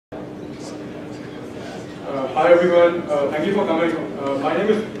Hi everyone, thank you for coming. My name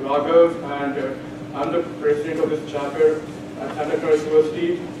is Raghav and I'm the president of this chapter at Santa Clara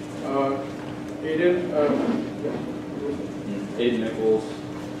University. Aiden Nichols.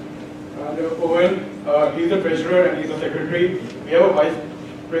 And Owen, he's the treasurer and he's the secretary. We have a vice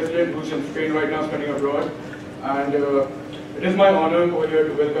president who's in Spain right now studying abroad. And it is my honor over here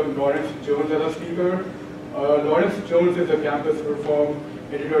to welcome Lawrence Jones as a speaker. Lawrence Jones is the Campus Reform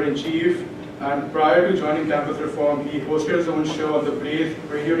editor-in-chief. And prior to joining Campus Reform, he hosted his own show on the Blaze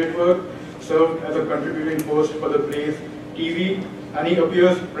radio network, served as a contributing host for the Blaze TV, and he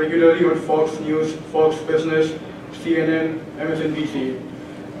appears regularly on Fox News, Fox Business, CNN, MSNBC.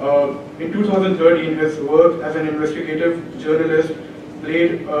 In 2013, his work as an investigative journalist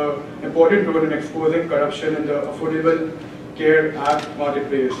played an important role in exposing corruption in the Affordable Care Act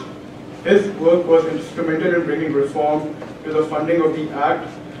marketplace. His work was instrumental in bringing reform to the funding of the Act,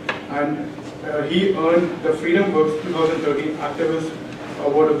 and he earned the Freedom Works 2013 Activist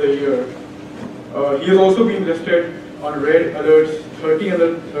Award of the Year. He has also been listed on Red Alert's 30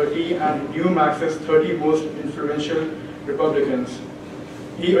 Under 30 and Newsmax's 30 Most Influential Republicans.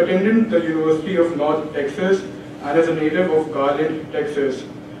 He attended the University of North Texas and is a native of Garland, Texas.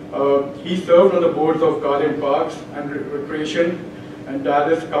 He served on the boards of Garland Parks and Recreation and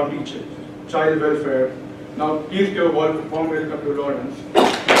Dallas County Child Welfare. Now, please give a warm welcome to Lawrence.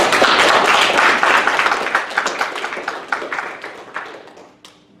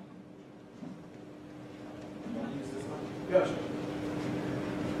 Yes.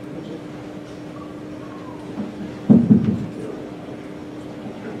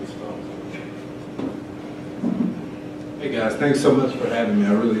 Hey guys, thanks so much for having me.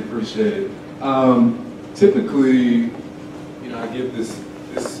 I really appreciate it. Typically, I give this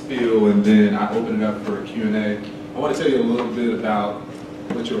spiel and then I open it up for a Q&A. I want to tell you a little bit about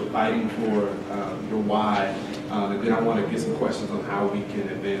what you're fighting for, your why, and then I want to get some questions on how we can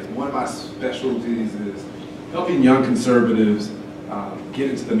advance. One of my specialties is helping young conservatives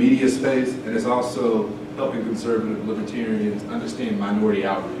get into the media space, and it's also helping conservative libertarians understand minority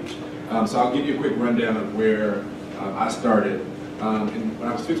outreach. So I'll give you a quick rundown of where I started. When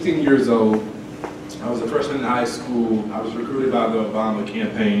I was 15 years old, I was a freshman in high school. I was recruited by the Obama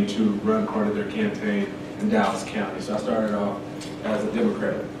campaign to run part of their campaign in Dallas County. So I started off as a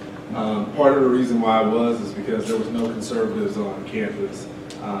Democrat. Part of the reason why I was is because there was no conservatives on campus.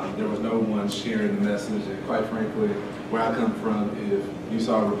 There was no one sharing the message, and quite frankly, where I come from, if you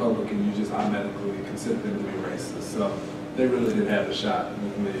saw a Republican, you just automatically consider them to be racist. So they really didn't have a shot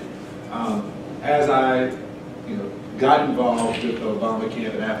with me. As I got involved with the Obama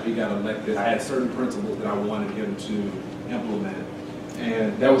campaign after he got elected, I had certain principles that I wanted him to implement,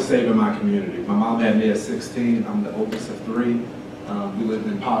 and that was saving my community. My mom had me at 16. I'm the oldest of three. We lived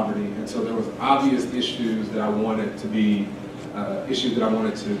in poverty, and so there was obvious issues that I wanted to be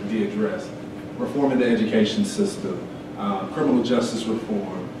addressed. Reforming the education system, criminal justice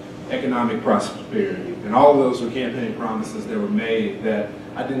reform, economic prosperity, and all of those were campaign promises that were made that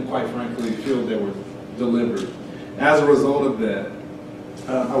I didn't quite frankly feel that were delivered. As a result of that,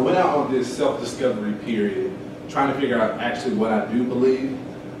 I went out on this self-discovery period, trying to figure out actually what I do believe.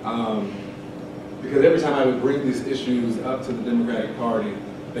 Because every time I would bring these issues up to the Democratic Party,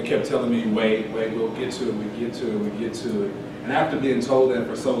 they kept telling me, wait, we'll get to it, we get to it. And after being told that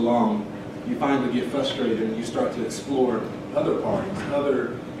for so long, you finally get frustrated and you start to explore other parties,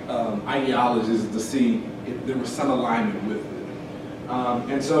 other ideologies to see if there was some alignment with it.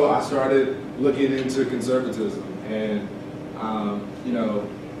 And so I started looking into conservatism, and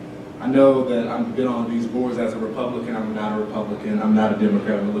I know that I've been on these boards as a Republican. I'm not a Republican. I'm not a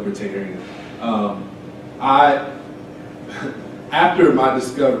Democrat. I'm a libertarian. After my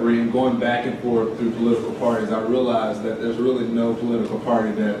discovery and going back and forth through political parties, I realized that there's really no political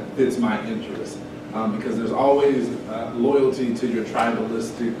party that fits my interests, because there's always loyalty to your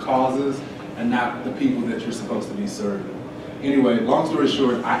tribalistic causes and not the people that you're supposed to be serving. Anyway, long story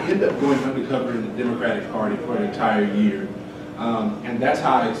short, I ended up going undercover in the Democratic Party for an entire year. And that's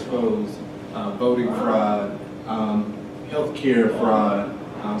how I exposed voting fraud, healthcare fraud,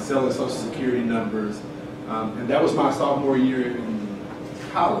 selling Social Security numbers. And that was my sophomore year in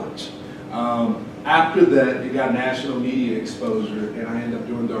college. After that, it got national media exposure, and I ended up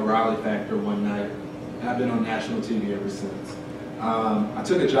doing the O'Reilly Factor one night. And I've been on national TV ever since. I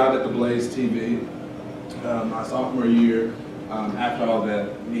took a job at the Blaze TV my sophomore year. After all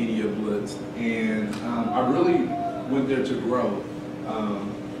that media blitz, and I really went there to grow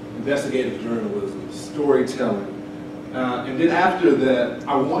investigative journalism, storytelling, and then after that,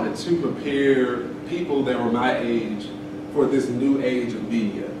 I wanted to prepare people that were my age for this new age of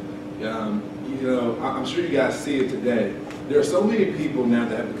media. I'm I'm sure you guys see it today. There are so many people now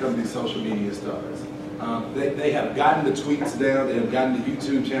that have become these social media stars. They have gotten the tweets down, they have gotten the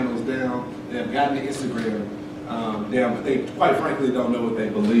YouTube channels down, they have gotten the Instagram down, but they quite frankly don't know what they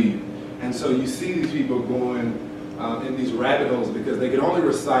believe. And so you see these people going in these rabbit holes because they can only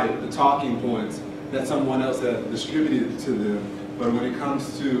recite the talking points that someone else has distributed to them. But when it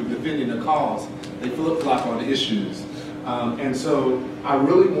comes to defending a cause, they flip-flop on issues. And so I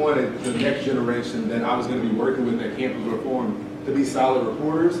really wanted the next generation that I was going to be working with at Campus Reform to be solid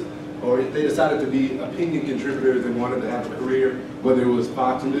reporters, or if they decided to be opinion contributors and wanted to have a career, whether it was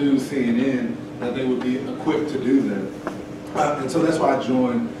Fox News, CNN, that they would be equipped to do that. And so that's why I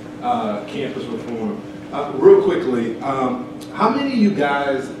joined Campus Reform. Real quickly, how many of you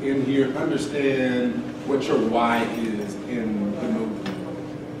guys in here understand what your why is in the movement?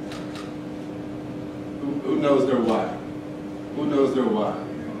 Who knows their why? Who knows their why?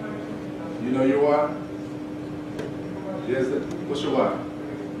 You know your why? Yes. What's your why?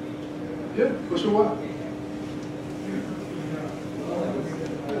 Yeah. What's your why?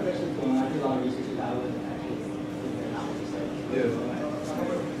 Yes.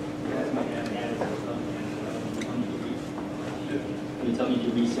 You tell me to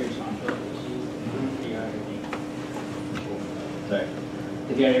do research on both issues and figure out everything. Sorry. To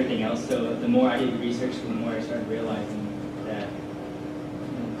figure out everything else. So the more I did research, the more I started realizing that.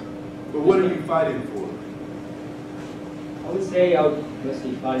 But what are you fighting for? I would say I would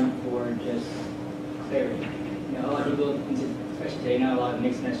mostly fighting for just clarity. You know, a lot of people, especially today, now a lot of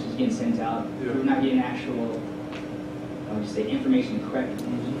mixed messages getting sent out. Yeah. We're not getting actual, I would just say, information correctly.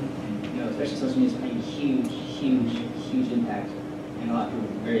 And, you know, especially social media is playing a huge impact. And a lot of people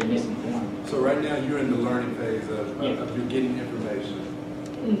are very misinformed. So right now you're in the learning phase of you're getting information.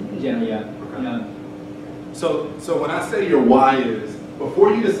 In general, yeah. Okay. You know, So when I say your why is,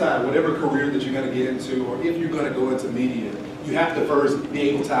 before you decide whatever career that you're going to get into, or if you're going to go into media, you have to first be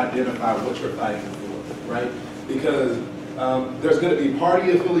able to identify what you're fighting for, right? Because there's going to be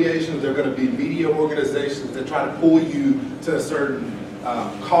party affiliations, there are going to be media organizations that try to pull you to a certain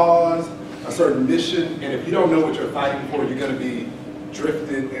cause, a certain mission, and if you don't know what you're fighting for, you're going to be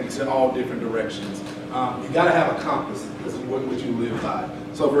drifted into all different directions. You got to have a compass. This is what you live by.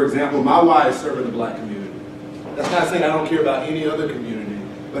 So, for example, my why is serving the black community. That's not saying I don't care about any other community,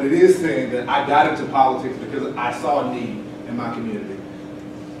 but it is saying that I got into politics because I saw a need in my community.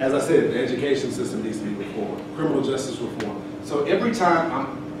 As I said, the education system needs to be reformed, criminal justice reform. So every time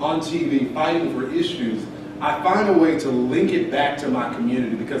I'm on TV fighting for issues, I find a way to link it back to my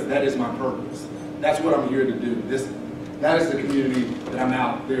community because that is my purpose. That's what I'm here to do. That is the community that I'm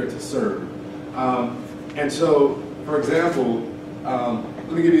out there to serve. And so, for example,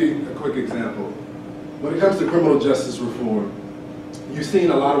 let me give you a quick example. When it comes to criminal justice reform, you've seen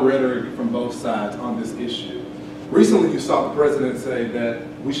a lot of rhetoric from both sides on this issue. Recently, you saw the president say that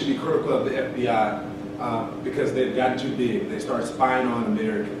we should be critical of the FBI because they've gotten too big. They started spying on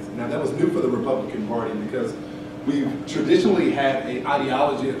Americans. Now, that was new for the Republican Party because we've traditionally had an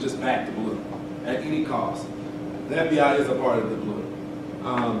ideology of just back the blue at any cost. The FBI is a part of the blue.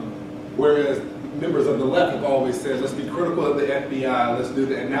 Whereas members of the left have always said, let's be critical of the FBI, let's do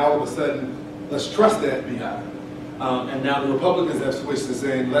that. And now all of a sudden, let's trust the FBI. And now the Republicans have switched to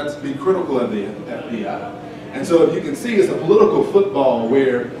saying, let's be critical of the FBI. And so if you can see, it's a political football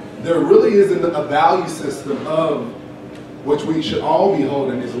where there really isn't a value system of which we should all be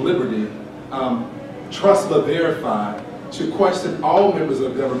holding is liberty, trust but verify, to question all members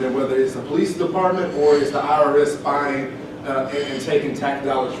of government, whether it's the police department or it's the IRS spying and taking tax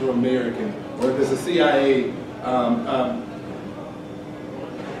dollars from Americans, or if it's the CIA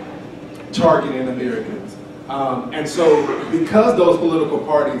targeting Americans. And so because those political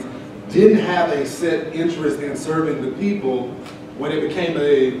parties didn't have a set interest in serving the people, when it became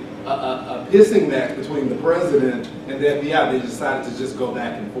a pissing match between the president and the FBI, they decided to just go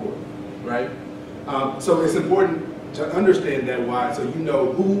back and forth, right? So it's important to understand that why, so you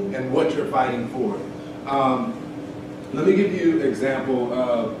know who and what you're fighting for. Let me give you an example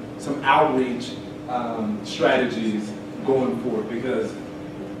of some outreach strategies going forward, because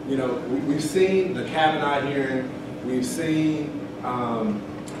you know we've seen the Kavanaugh hearing, we've seen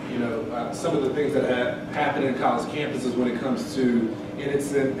some of the things that have happened in college campuses when it comes to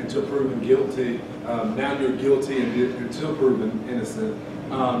innocent until proven guilty. Now you're guilty until proven innocent,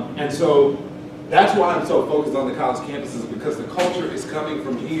 and so that's why I'm so focused on the college campuses, because the culture is coming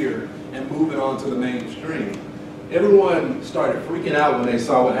from here and moving on to the mainstream. Everyone started freaking out when they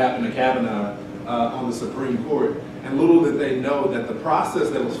saw what happened to Kavanaugh on the Supreme Court, and little did they know that the process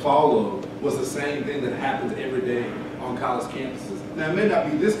that was followed was the same thing that happens every day on college campuses. Now, it may not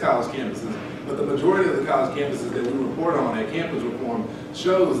be this college campuses, but the majority of the college campuses that we report on at Campus Reform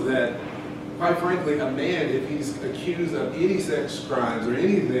shows that, quite frankly, a man, if he's accused of any sex crimes or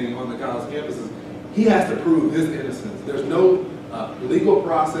anything on the college campuses, he has to prove his innocence. There's no legal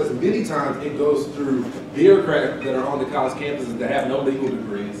process. Many times it goes through bureaucrats that are on the college campuses that have no legal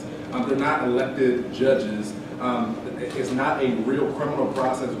degrees. They're not elected judges. It's not a real criminal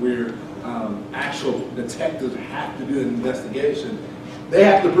process where actual detectives have to do an investigation. They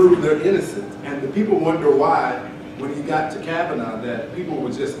have to prove they're innocent. And the people wonder why, when you got to Kavanaugh, that people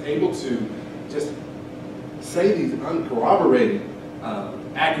were just able to just say these uncorroborated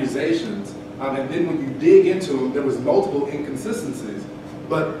accusations. And then when you dig into them, there was multiple inconsistencies.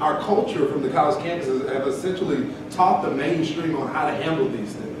 But our culture from the college campuses have essentially taught the mainstream on how to handle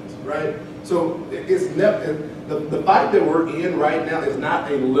these things, right? So it's never, the fight that we're in right now is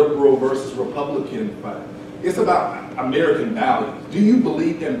not a liberal versus Republican fight. It's about American values. Do you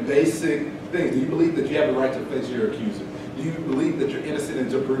believe in basic things? Do you believe that you have the right to face your accuser? Do you believe that you're innocent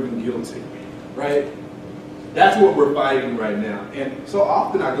until proven guilty, right? That's what we're fighting right now. And so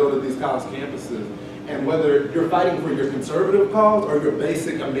often I go to these college campuses, and whether you're fighting for your conservative cause or your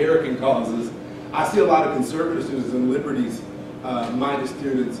basic American causes, I see a lot of conservative students and liberties-minded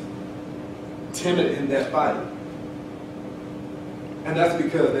students timid in that fight. And that's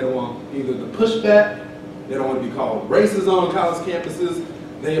because they don't want either the pushback, they don't want to be called racist on college campuses.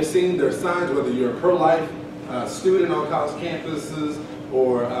 They have seen their signs, whether you're a pro-life student on college campuses,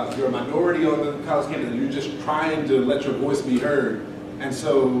 or you're a minority on the college campus, and you're just trying to let your voice be heard. And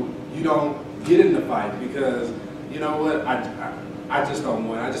so you don't get in the fight because, you know what, I just don't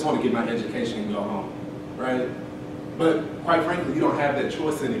want, I just want to get my education and go home, right? But quite frankly, you don't have that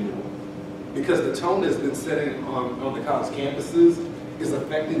choice anymore because the tone that's been setting on the college campuses is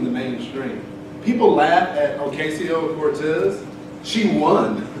affecting the mainstream. People laugh at Ocasio-Cortez. She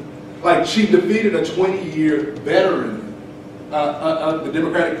won. Like, she defeated a 20-year veteran of the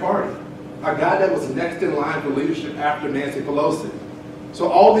Democratic Party, a guy that was next in line for leadership after Nancy Pelosi.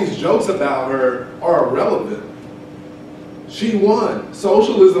 So all these jokes about her are irrelevant. She won.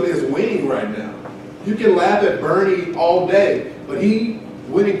 Socialism is winning right now. You can laugh at Bernie all day, but he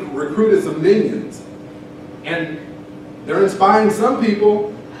went and recruited some minions. And they're inspiring some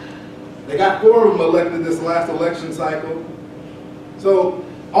people. They got 4 of them elected this last election cycle. So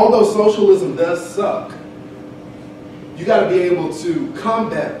although socialism does suck, you got to be able to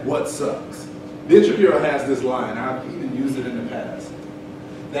combat what sucks. Ben Shapiro has this line, I've even used it in the past,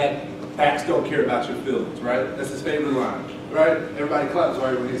 that facts don't care about your feelings, right? That's his favorite line, right? Everybody claps,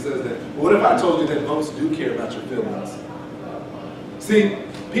 right, when he says that. But what if I told you that votes do care about your feelings? See,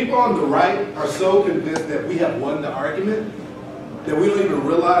 people on the right are so convinced that we have won the argument that we don't even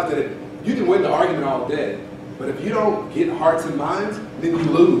realize that you can win the argument all day, but if you don't get hearts and minds, then you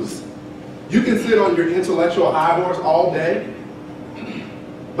lose. You can sit on your intellectual high horse all day,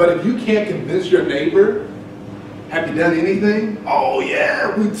 but if you can't convince your neighbor, have you done anything? Oh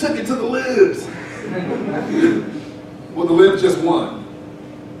yeah, we took it to the libs. Well, the libs just won.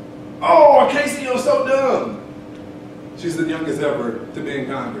 Oh, Ocasio so dumb. She's the youngest ever to be in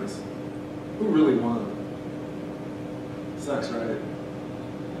Congress. Who really won? Sucks, right?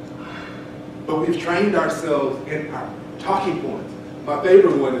 But we've trained ourselves in our talking points. My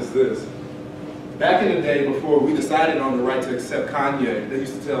favorite one is this. Back in the day, before we decided on the right to accept Kanye, they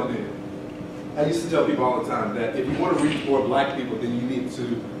used to tell me, I used to tell people all the time that if you want to reach more black people, then you need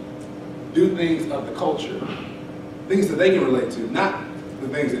to do things of the culture, things that they can relate to, not the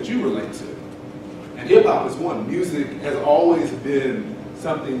things that you relate to. And hip-hop is one. Music has always been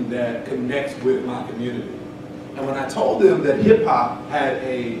something that connects with my community. And when I told them that hip-hop had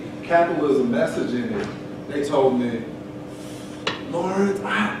a capitalism message in it, they told me, Lawrence,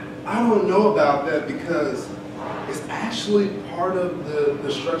 I don't know about that because it's actually part of the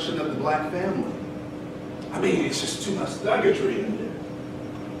destruction of the black family. I mean, it's just too much thuggery in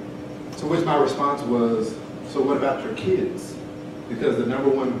there. To which my response was, so what about your kids? Because the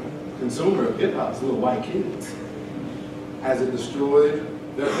 #1 consumer of hip-hop is little white kids. Has it destroyed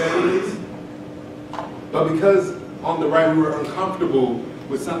their families? But because on the right we were uncomfortable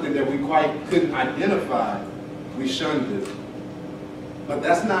with something that we quite couldn't identify, we shunned it. But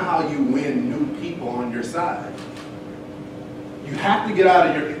that's not how you win new people on your side. You have to get out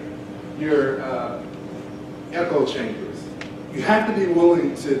of your echo chambers. You have to be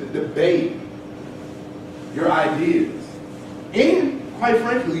willing to debate your ideas. And quite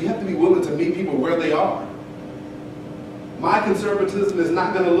frankly, you have to be willing to meet people where they are. My conservatism is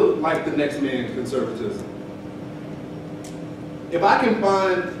not going to look like the next man's conservatism. if I can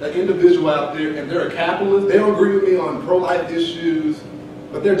find an individual out there and they're a capitalist, they don't agree with me on pro-life issues,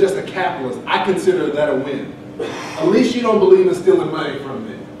 but they're just a capitalist, I consider that a win. At least you don't believe in stealing money from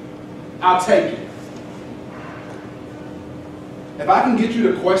me. I'll take it. If I can get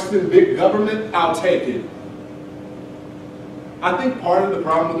you to question big government, I'll take it. I think part of the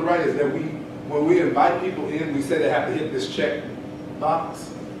problem with the right is that when we invite people in, we say they have to hit this check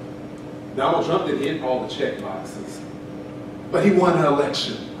box. Donald Trump didn't hit all the check boxes, but he won an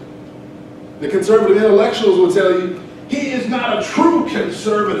election. The conservative intellectuals will tell you, he is not a true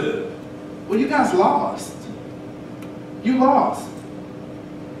conservative. Well, you guys lost. You lost.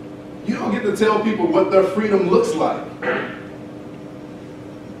 You don't get to tell people what their freedom looks like.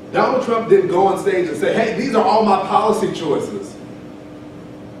 Donald Trump didn't go on stage and say, hey, these are all my policy choices.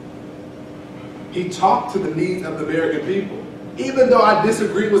 He talked to the needs of the American people. Even though I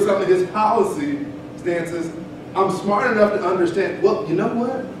disagree with some of his policy stances, I'm smart enough to understand, well, you know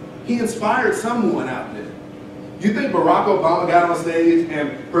what? He inspired someone out there. You think Barack Obama got on stage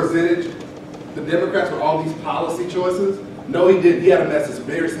and presented the Democrats with all these policy choices? No, he didn't. He had a message,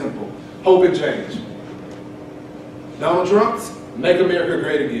 very simple. Hope and change. Donald Trump's, make America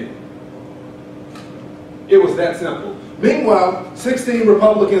great again. It was that simple. Meanwhile, 16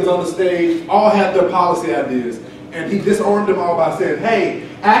 Republicans on the stage all had their policy ideas, and he disarmed them all by saying, hey,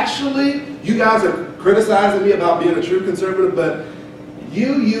 actually, you guys are criticizing me about being a true conservative, but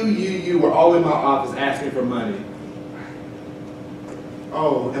you were all in my office asking for money.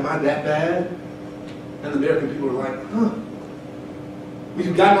 Oh, am I that bad? And the American people are like, huh.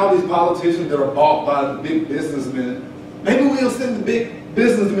 We've gotten all these politicians that are bought by the big businessmen. Maybe we'll send the big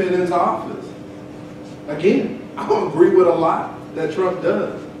businessmen into office. Again, I don't agree with a lot that Trump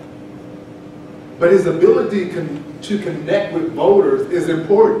does. But his ability to connect with voters is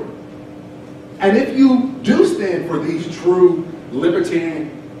important. And if you do stand for these true libertarian,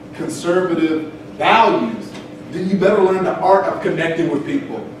 conservative values, then you better learn the art of connecting with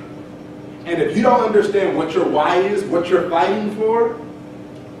people. And if you don't understand what your why is, what you're fighting for,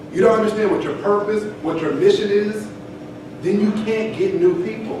 you don't understand what your purpose, what your mission is, then you can't get new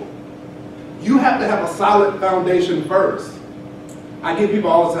people. You have to have a solid foundation first. I get people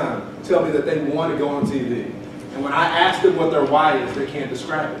all the time tell me that they want to go on TV. And when I ask them what their why is, they can't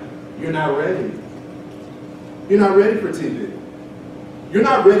describe it. You're not ready. You're not ready for TV. You're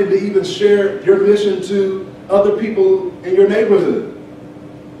not ready to even share your mission to other people in your neighborhood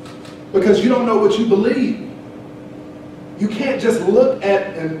because you don't know what you believe. You can't just look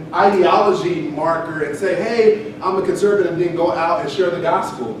at an ideology marker and say, hey, I'm a conservative, and then go out and share the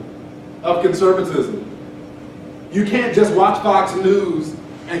gospel of conservatism. You can't just watch Fox News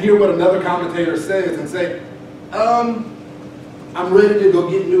and hear what another commentator says and say, I'm ready to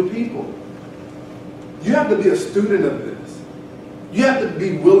go get new people. You have to be a student of this. You have to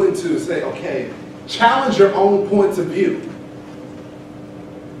be willing to say, okay, challenge your own points of view.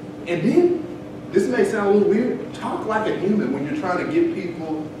 And then, this may sound a little weird, talk like a human when you're trying to get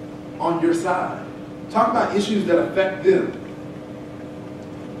people on your side. Talk about issues that affect them.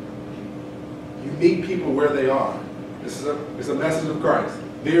 You meet people where they are. It's a message of Christ.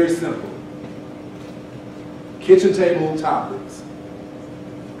 Very simple. Kitchen table topics.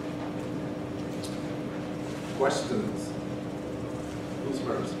 Questions. Who's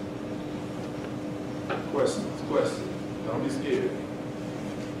first? Questions. Don't be scared.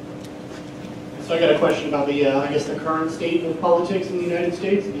 So I got a question about the, I guess, the current state of politics in the United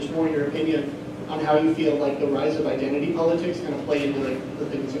States, and just more your opinion on how you feel like the rise of identity politics kind of play into like the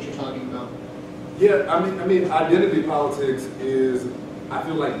things that you're talking about. Yeah, I mean, identity politics is, I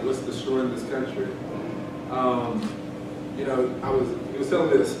feel like, what's destroying this country. You know, he was telling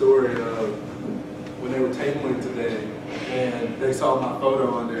me the story of when they were tabling today, and they saw my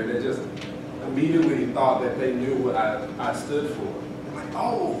photo on there. They just immediately thought that they knew what I stood for. I'm like,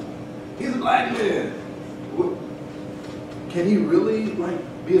 oh, he's a black man. Can he really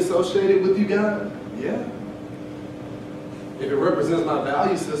be associated with you guys? Yeah. If it represents my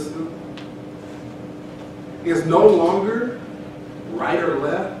value system, it's no longer right or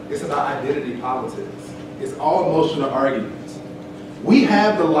left. It's about identity politics. It's all emotional arguments. We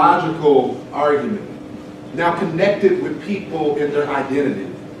have the logical argument. Now connect it with people and their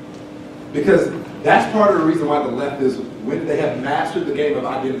identity. Because that's part of the reason why the left is, when they have mastered the game of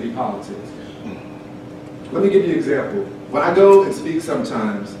identity politics. Let me give you an example. When I go and speak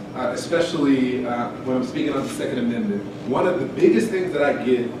sometimes, especially when I'm speaking on the Second Amendment, one of the biggest things that I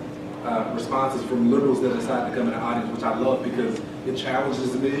get responses from liberals that decide to come in the audience, which I love because it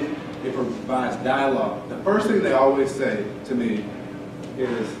challenges me, it provides dialogue. The first thing they always say to me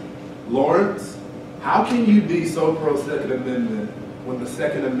is, Lawrence, How can you be so pro-Second Amendment when the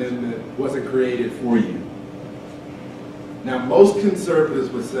Second Amendment wasn't created for you? Now, most conservatives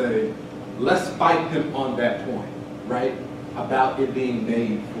would say, let's fight them on that point, right? About it being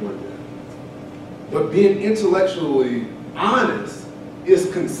made for them. But being intellectually honest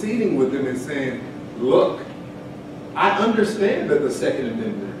is conceding with them and saying, look, I understand that the Second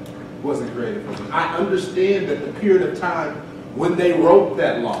Amendment wasn't created for them. I understand that the period of time when they wrote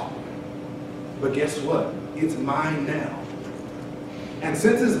that law. But guess what? It's mine now. And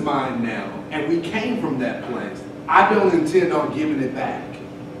since it's mine now, and we came from that place, I don't intend on giving it back.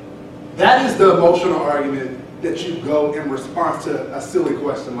 That is the emotional argument that you go in response to a silly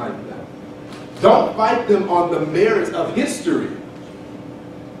question like that. Don't fight them on the merits of history.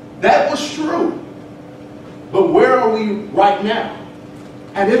 That was true. But where are we right now?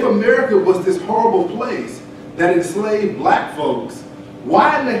 And if America was this horrible place that enslaved black folks,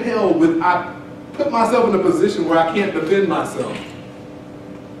 why in the hell would I put myself in a position where I can't defend myself?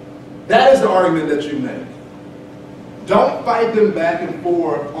 That is the argument that you make. Don't fight them back and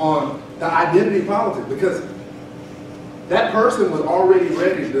forth on the identity politics, because that person was already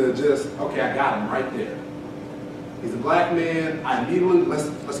ready to just, okay, I got him right there. He's a black man. I immediately,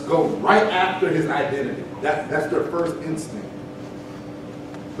 let's go right after his identity. That's their first instinct.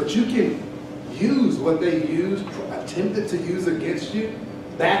 But you can use what they used, attempted to use against you,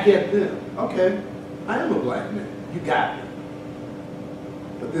 back at them. Okay, I am a black man. You got me.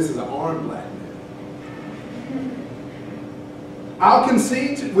 But this is an armed black man. I'll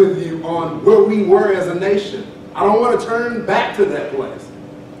concede with you on where we were as a nation. I don't want to turn back to that place.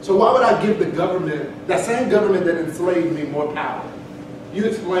 So why would I give the government, that same government that enslaved me, more power? You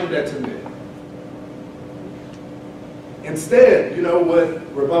explain that to me. Instead, you know what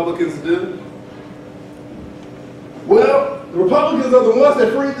Republicans do? Well, the Republicans are the ones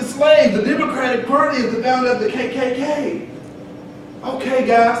that freed the slaves. The Democratic Party is the founder of the KKK. Okay,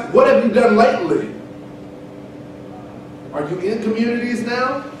 guys, what have you done lately? Are you in communities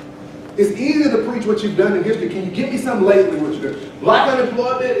now? It's easy to preach what you've done in history. Can you give me some lately what you've done? Black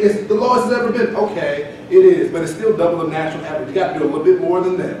unemployment is the lowest it's ever been. Okay, it is, but it's still double the national average. You got to do a little bit more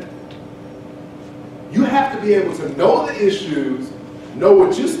than that. You have to be able to know the issues, know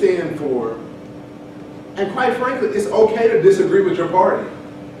what you stand for, and quite frankly, it's okay to disagree with your party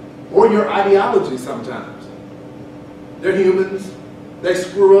or your ideology sometimes. They're humans. They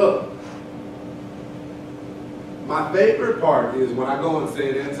screw up. My favorite part is when I go and say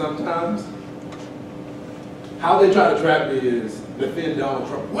it in sometimes, how they try to trap me is defend Donald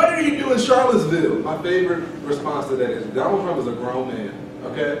Trump. What did he do in Charlottesville? My favorite response to that is Donald Trump is a grown man,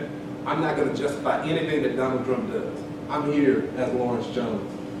 okay? I'm not going to justify anything that Donald Trump does. I'm here as Lawrence Jones.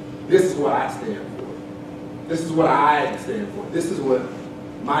 This is what I stand for. This is what I stand for. This is what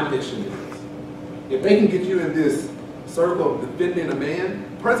my mission is. If they can get you in this circle of defending a man,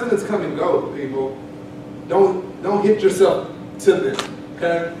 presidents come and go, people. Don't hit yourself to them,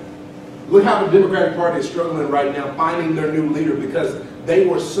 okay? Look how the Democratic Party is struggling right now finding their new leader because they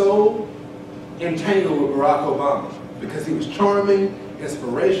were so entangled with Barack Obama because he was charming,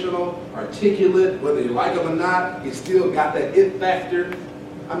 inspirational, articulate, whether you like him or not, he still got that it factor.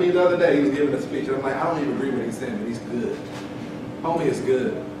 I mean, the other day he was giving a speech and I'm like, I don't even agree with what he's saying, but he's good. Homie is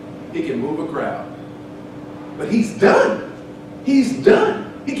good. He can move a crowd. But he's done. He's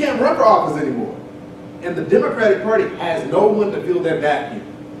done. He can't run for office anymore. And the Democratic Party has no one to fill that vacuum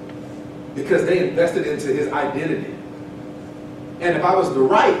because they invested into his identity. And if I was the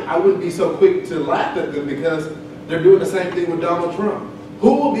right, I wouldn't be so quick to laugh at them because they're doing the same thing with Donald Trump.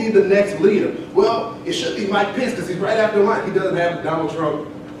 Who will be the next leader? Well, it should be Mike Pence because he's right after line. He doesn't have the Donald Trump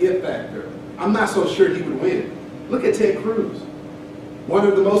it factor. I'm not so sure he would win. Look at Ted Cruz, one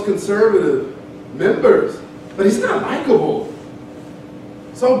of the most conservative members, but he's not likable.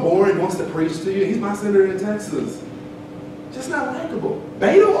 So boring, wants to preach to you. He's my senator in Texas. Just not likable.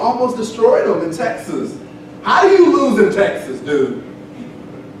 Beto almost destroyed him in Texas. How do you lose in Texas, dude?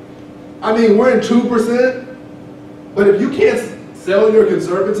 I mean, we're in 2%, but if you can't sell your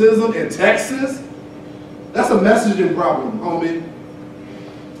conservatism in Texas, that's a messaging problem, homie.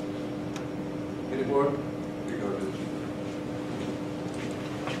 Any more? Here you go, dude.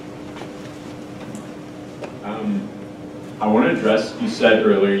 I want to address, you said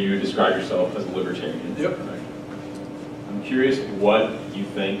earlier you would describe yourself as a libertarian. Yep. I'm curious what you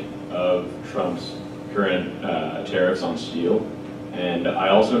think of Trump's current tariffs on steel, and I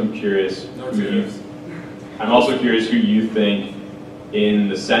also am curious I'm also curious who you think in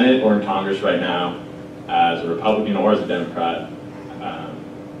the Senate or in Congress right now, as a Republican or as a Democrat,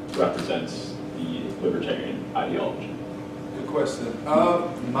 represents the libertarian ideology. Good question.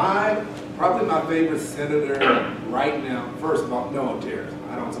 Probably my favorite senator right now, first of all, no on tariffs.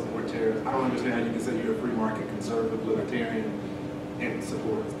 I don't support tariffs. I don't understand how you can say you're a free market conservative libertarian and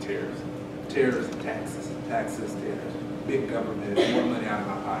support tariffs. Tariffs, taxes, tariffs. Big government, more money out of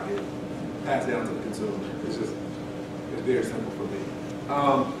my pocket, pass down to the consumer. It's very simple for me.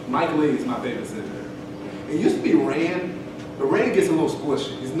 Mike Lee is my favorite senator. It used to be Rand, but Rand gets a little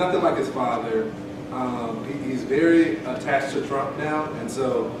squishy. He's nothing like his father. He's very attached to Trump now, and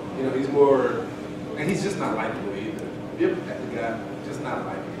so, you know, he's more, and he's just not likable either. Have you ever met the guy? Just not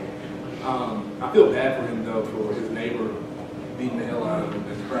likable. I feel bad for him though, for his neighbor beating the hell out of him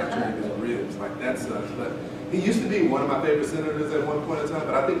and fracturing his ribs. Like, that sucks. But he used to be one of my favorite senators at one point in time,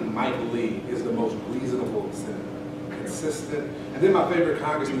 but I think Mike Lee is the most reasonable senator. Consistent. And then my favorite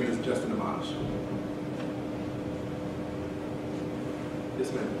congressman is Justin Amash.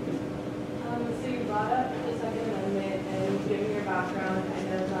 Yes, ma'am. So you brought up the Second Amendment, and given your background, I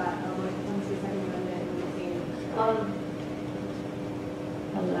know that when it comes to the Second Amendment, we've seen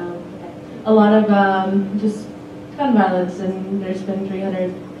a lot of just gun violence, and there's been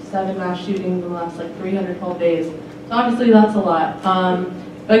 307 mass shootings in the last 312 days. So obviously that's a lot.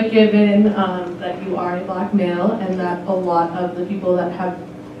 But given that you are a black male and that a lot of the people that have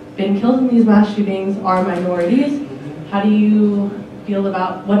been killed in these mass shootings are minorities, how do you feel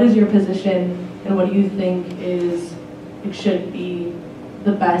about, what is your position and what do you think should be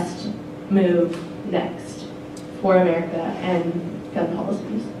the best move next for America and gun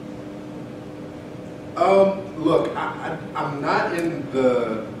policies? Look, I'm not in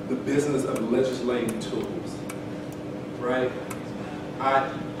the business of legislating tools, right?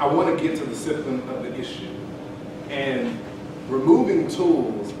 I want to get to the symptom of the issue. And removing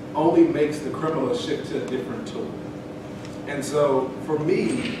tools only makes the criminal shift to a different tool. And so for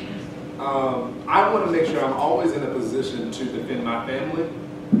me, I want to make sure I'm always in a position to defend my family,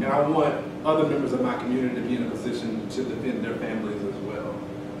 and I want other members of my community to be in a position to defend their families as well.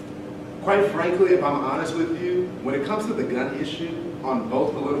 Quite frankly, if I'm honest with you, when it comes to the gun issue on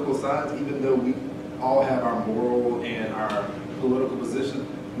both political sides, even though we all have our moral and our political position,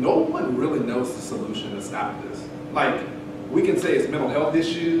 no one really knows the solution to stop this. Like, we can say it's mental health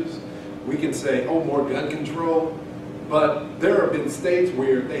issues, we can say, oh, more gun control, but there have been states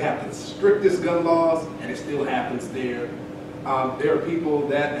where they have the strictest gun laws and it still happens there. There are people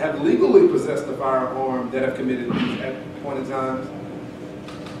that have legally possessed a firearm that have committed these at point in time.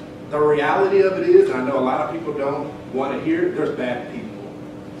 The reality of it is, and I know a lot of people don't want to hear it, there's bad people.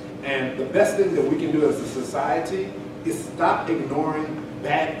 And the best thing that we can do as a society is stop ignoring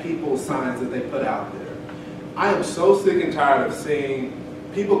bad people signs that they put out there. I am so sick and tired of seeing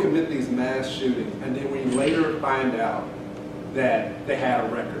people commit these mass shootings and then we later find out that they had a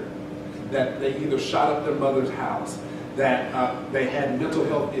record, that they either shot up their mother's house, that they had mental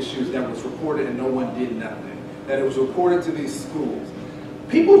health issues that was reported and no one did nothing, that it was reported to these schools.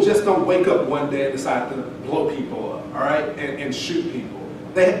 People just don't wake up one day and decide to blow people up, all right, and shoot people.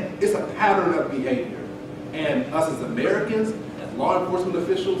 It's a pattern of behavior. And us as Americans, as law enforcement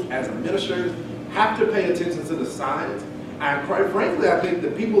officials, as administrators, have to pay attention to the signs. And quite frankly, I think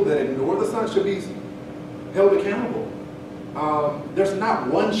the people that ignore the signs should be held accountable. There's not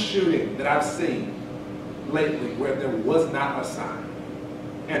one shooting that I've seen lately where there was not a sign.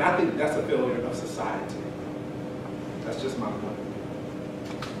 And I think that's a failure of society. That's just my point.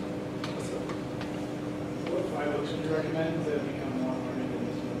 What 5 books would you recommend that become more learning in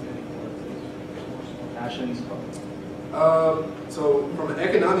this Passions. So from an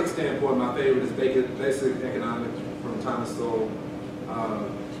economic standpoint, my favorite is Basic Economics from Thomas Sowell.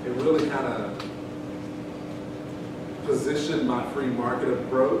 It really kind of positioned my free market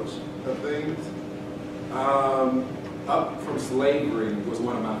approach of things. Up from Slavery was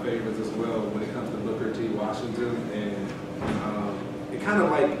one of my favorites as well when it comes to Booker T. Washington, and it kind of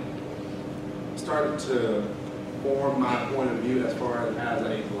like started to form my point of view as far as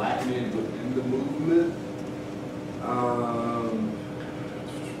a black man within the movement.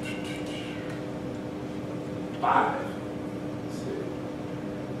 Five. Let's see.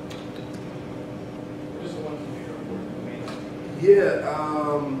 Just the one from New York. Yeah.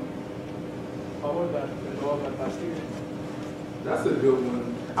 How about that? The law of that plastic? That's a good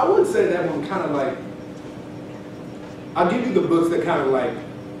one. I would say that one kind of like, I'll give you the books that kind of like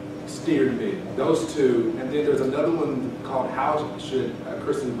steered me. Those two, and then there's another one called How Should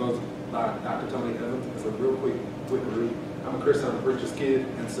Christians Vote by Dr. Tony Evans. It's a real quick read. I'm a Christian, I'm a preacher's kid,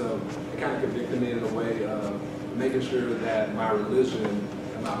 and so it kind of convicted me in a way of making sure that my religion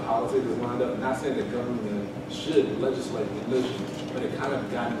and my politics is lined up. Not saying that government should legislate religion, but it kind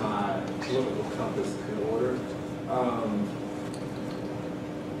of got my political compass in order.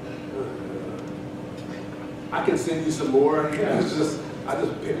 I can send you some more. It's just, I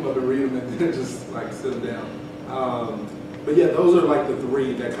just pick them up and read them and then just like sit them down. But yeah, those are like the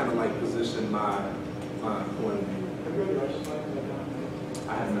three that kind of like position my point of view.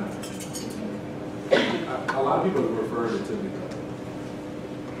 I have not. A lot of people have referred it to me.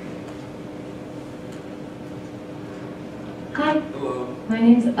 Hi, Hello. my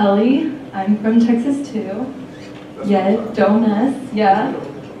name's Ellie. I'm from Texas too. Yeah, don't mess. Yeah.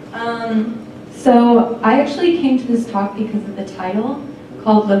 So I actually came to this talk because of the title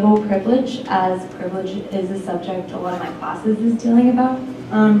called Liberal Privilege, as privilege is a subject a lot of my classes is dealing about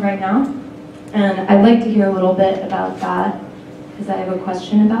right now. And I'd like to hear a little bit about that because I have a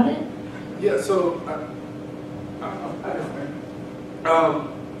question about it. Yeah, so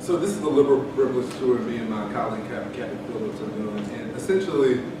so this is the Liberal Privilege Tour me and my colleague Captain Phillips are doing, and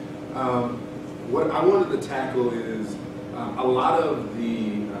essentially what I wanted to tackle is a lot of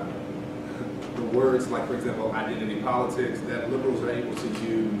the words, like for example identity politics, that liberals are able to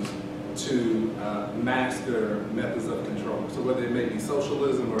use to mask their methods of control. So whether it may be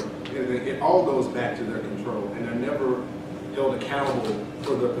socialism or anything, it all goes back to their control, and they're never held accountable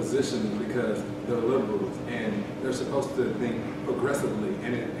for their positions because they're liberals and they're supposed to think progressively,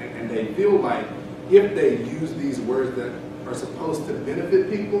 and they feel like if they use these words that are supposed to benefit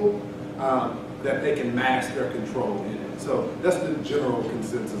people, that they can mask their control in it. So that's the general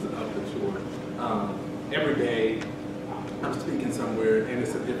consensus of the tour. Every day I'm speaking somewhere and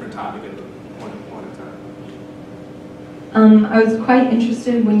it's a different topic at the point in time. I was quite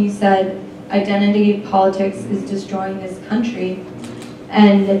interested when you said identity politics is destroying this country,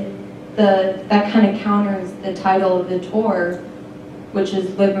 and that kind of counters the title of the tour, which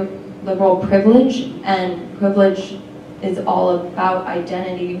is liberal privilege, and privilege is all about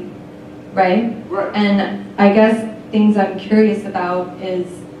identity, right? Right. And I guess things I'm curious about is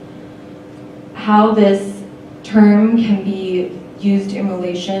how this term can be used in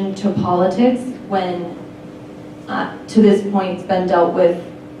relation to politics when to this point it's been dealt with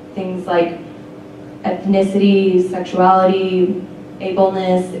things like ethnicity, sexuality,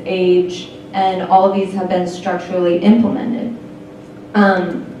 ableness, age, and all of these have been structurally implemented.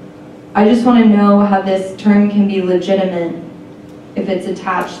 I just want to know how this term can be legitimate if it's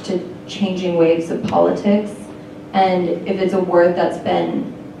attached to changing waves of politics, and if it's a word that's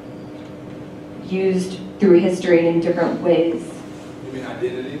been used through history in different ways. You mean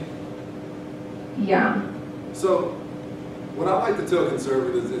identity? Yeah. So what I like to tell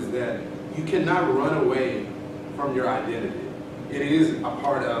conservatives is that you cannot run away from your identity. It is a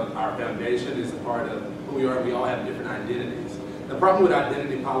part of our foundation, it's a part of who we are. We all have different identities. The problem with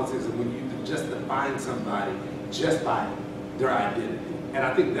identity politics is when you just define somebody just by their identity. And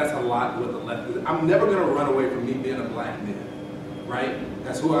I think that's a lot what the left is. I'm never going to run away from me being a black man, right?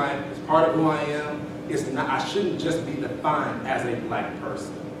 That's who I am. It's part of who I am. It's not, I shouldn't just be defined as a black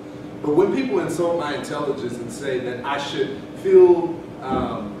person. But when people insult my intelligence and say that I should feel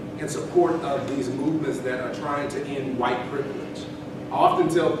in support of these movements that are trying to end white privilege, I often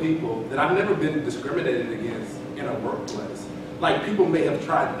tell people that I've never been discriminated against in a workplace. Like, people may have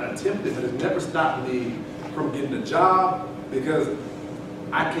tried to attempt it, but it's never stopped me from getting a job because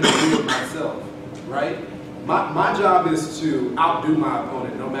I can do it myself, right? My job is to outdo my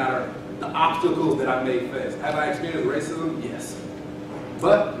opponent no matter the obstacles that I may face. Have I experienced racism? Yes.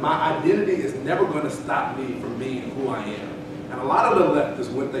 But my identity is never going to stop me from being who I am. And a lot of the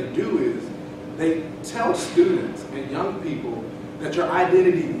leftists, what they do is they tell students and young people that your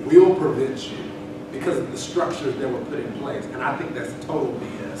identity will prevent you because of the structures that were put in place. And I think that's total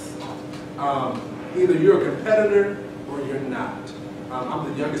BS. Either you're a competitor or you're not.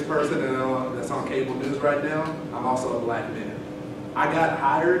 I'm the youngest person that's on cable news right now. I'm also a black man. I got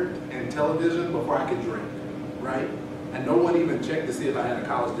hired in television before I could drink, right? And no one even checked to see if I had a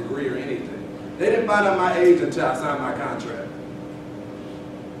college degree or anything. They didn't find out my age until I signed my contract.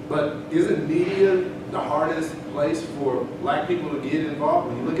 But isn't media the hardest place for black people to get involved?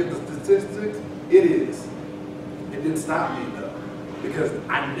 When you look at the statistics, it is. It didn't stop me though, because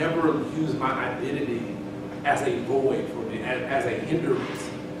I never used my identity as a void for me, as a hindrance.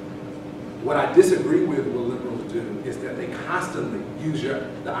 What I disagree with what liberals do is that they constantly use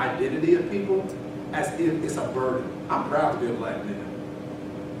the identity of people as if it's a burden. I'm proud to be a black man.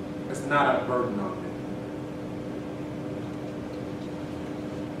 It's not a burden on me.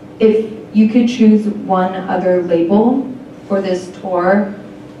 If you could choose one other label for this tour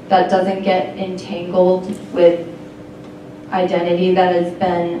that doesn't get entangled with identity that has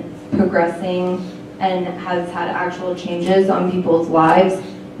been progressing and has had actual changes on people's lives,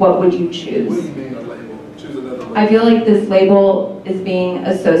 what would you choose? What do you mean a label? Choose another label. I feel like this label is being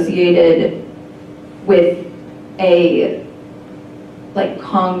associated with a like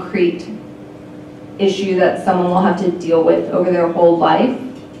concrete issue that someone will have to deal with over their whole life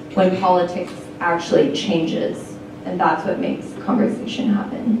when politics actually changes, and that's what makes conversation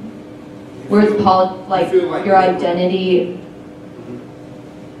happen. Whereas like your identity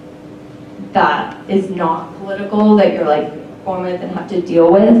that is not political, that you're like born with and have to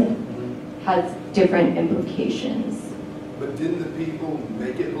deal with, has different implications. But didn't the people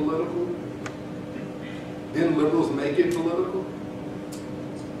make it political? Didn't liberals make it political?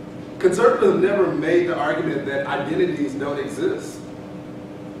 Conservatives never made the argument that identities don't exist.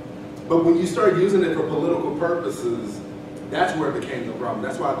 But when you start using it for political purposes, that's where it became the problem.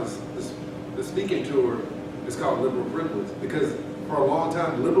 That's why the speaking tour is called liberal privilege, because for a long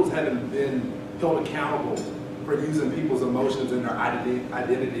time, liberals haven't been held accountable for using people's emotions and their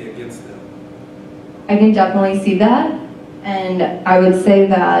identity against them. I can definitely see that, and I would say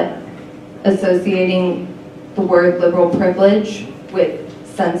that associating the word liberal privilege with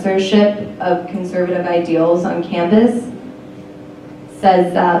censorship of conservative ideals on campus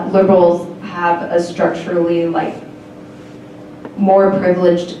says that liberals have a structurally like more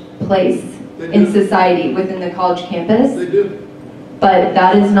privileged place in society within the college campus. They do. But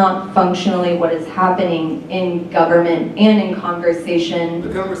that is not functionally what is happening in government and in conversation.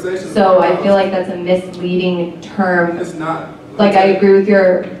 The conversation. So I feel like that's a misleading term. It's not. Like I agree with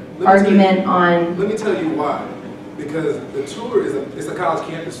your argument on. Let me tell you why. Because the tour is a college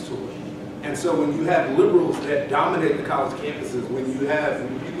campus tour. And so when you have liberals that dominate the college campuses, when you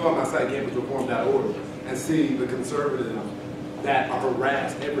go on my site, campusreform.org, and see the conservatives that are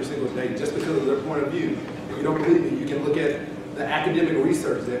harassed every single day just because of their point of view. If you don't believe me, you can look at the academic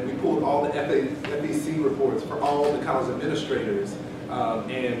research that we pulled all the FEC reports for all the college administrators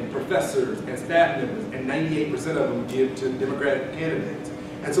and professors and staff members, and 98% of them give to Democratic candidates.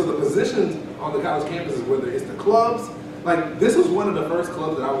 And so the positions on the college campuses, whether it's the clubs, like this was one of the first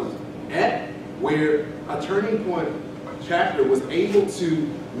clubs that I was at where a Turning Point chapter was able to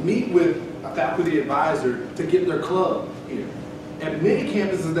meet with a faculty advisor to get their club here. At many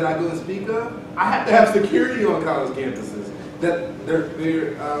campuses that I go and speak of, I have to have security on college campuses, that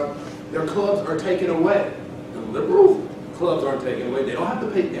their clubs are taken away. The liberal clubs aren't taken away. They don't have to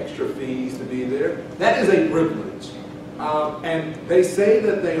pay extra fees to be there. That is a privilege. And they say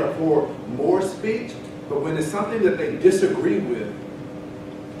that they are for more speech, but when it's something that they disagree with,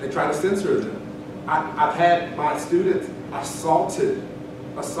 they try to censor them. I've had my students assaulted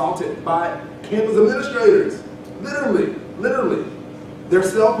by campus administrators, literally. Their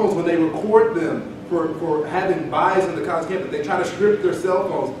cell phones, when they record them for having bias in the college campus, they try to strip their cell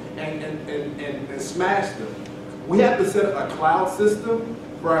phones and smash them. We have to set up a cloud system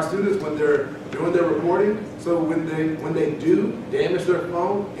for our students when they're doing their reporting, so when they do damage their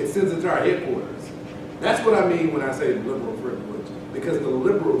phone, it sends it to our headquarters. That's what I mean when I say liberal privilege, because the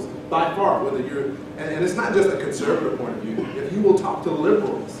liberals, by far, whether you're, and it's not just a conservative point of view, if you will talk to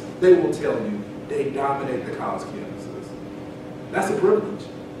liberals, they will tell you they dominate the college campuses. That's a privilege.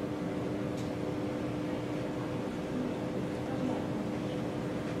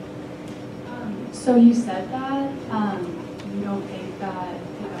 So you said that you don't think that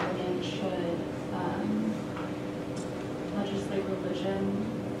the government should legislate religion,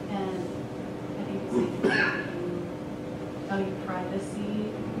 and I think it's important to value privacy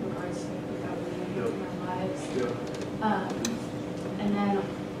in regards to the government in our lives. And then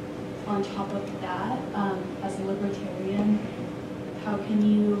on top of that, as a libertarian, how can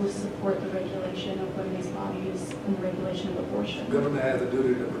you support the regulation of women's bodies and the regulation of abortion? The government has a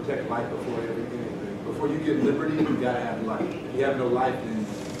duty to protect life before anything. Before you get liberty, you gotta have life. If you have no life, then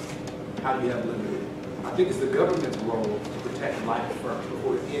how do you have liberty? I think it's the government's role to protect life first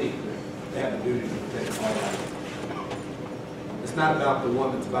before anything. They have a duty to protect all life. It's not about the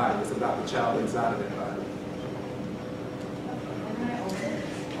woman's body, it's about the child inside of that body. And I also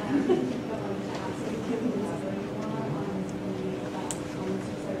wanted to ask if you could elaborate more on the comments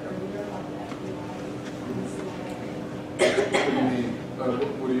you said earlier about the FBI and the CIA. What do you mean?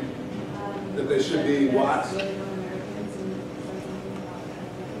 What do you? That they should be watched?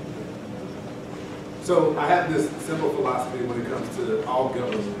 So I have this simple philosophy when it comes to all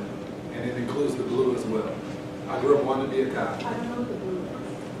government, and it includes the blue as well. I grew up wanting to be a cop. I don't know what the blue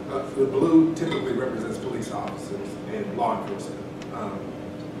is. The blue typically represents police officers and law enforcement.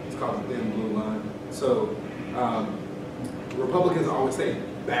 It's called the thin blue line. So Republicans always say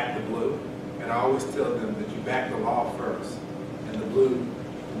back the blue, and I always tell them that you back the law first, and the blue,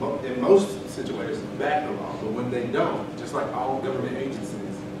 in most situations, back the law. But when they don't, just like all government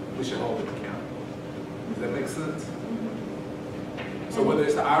agencies, we should hold them accountable. Does that make sense? So whether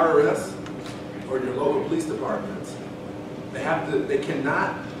it's the IRS, or your local police departments, they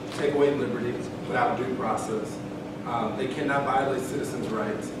cannot take away liberties without due process. They cannot violate citizens'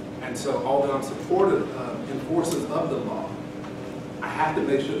 rights. And so although I'm supportive of enforcers of the law, I have to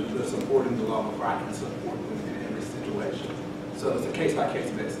make sure that they're supporting the law before I can support them in every situation. So it's a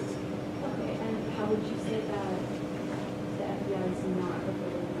case-by-case basis. Okay, and how would you say that the FBI is not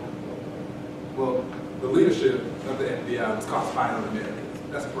fulfilling that role? Well, the leadership of the FBI was caught spying on Americans.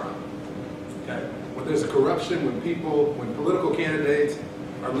 That's a problem. Okay? When there's a corruption, when political candidates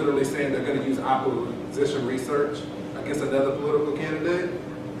are literally saying they're going to use opposition research against another political candidate,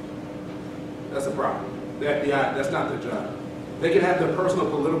 that's a problem. The FBI, that's not their job. They can have their personal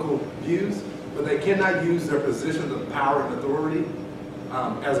political views, but they cannot use their positions of power and authority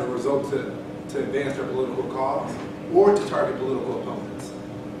as a result to advance their political cause or to target political opponents.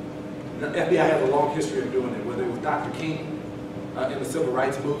 The FBI has a long history of doing it, whether it was Dr. King in the civil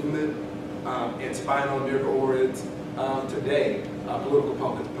rights movement, and spying on America, or it's today political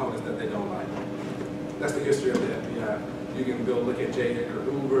opponents that they don't like. That's the history of the FBI. You can go look at J. Edgar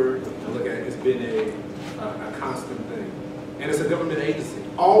Hoover and look at it. It's been a constant thing. And it's a government agency.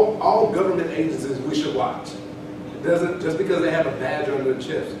 All government agencies we should watch. It doesn't, just because they have a badge on their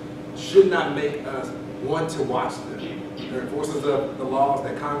chest, should not make us want to watch them. They're enforcers of the laws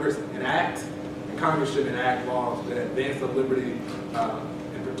that Congress enacts, and Congress should enact laws that advance the liberty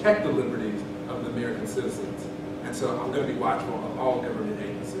and protect the liberties of the American citizens. And so I'm going to be watchful of all government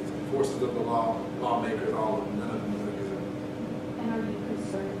agencies, enforcers of the law, lawmakers, all of them. None of them are exempt. And are you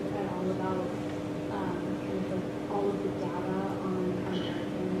concerned at all about kind of all of the data on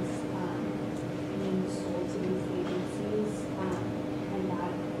Americans being sold to these agencies and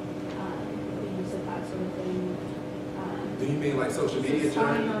that the use of that sort of thing? Do you mean like social media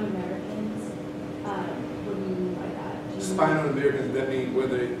spying giant? on Americans? What do you mean by that? Do you Spying on Americans, that means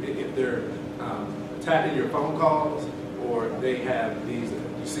whether if they're tapping your phone calls, or they have these,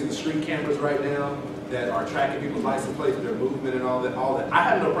 you see the street cameras right now that are tracking people's license plates, their movement and all that. I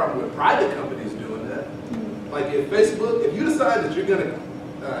have no problem with private companies doing that. Like if Facebook, if you decide that you're gonna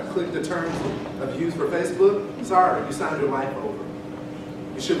click the terms of use for Facebook, sorry, you signed your life over.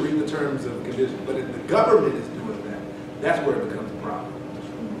 You should read the terms of conditions. But if the government is doing that, that's where it becomes a problem.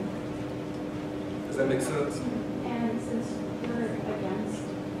 Does that make sense? And since you're against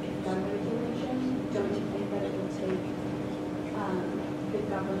gun regulation, don't you think that it will take the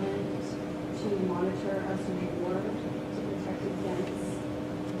government to monitor us more to protect against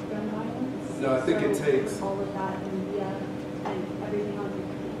gun violence? No, I think it takes. All of that media and everything on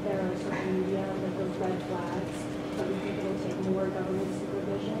their social media, like those red flags, don't you think it'll take more government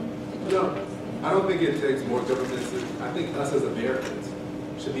supervision? No, I don't think it takes more government. I think us as Americans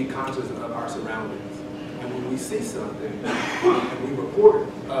should be conscious of our surroundings. And when we see something and we report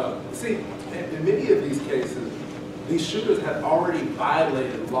it, see, in many of these cases, these shooters have already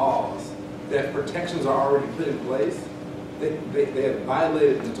violated laws that protections are already put in place. They have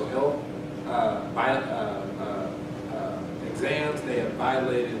violated mental health exams. They have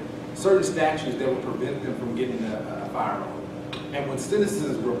violated certain statutes that would prevent them from getting a firearm. And when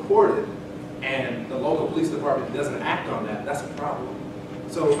citizens report it and the local police department doesn't act on that, that's a problem.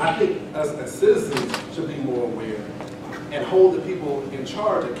 So I think us as citizens should be more aware and hold the people in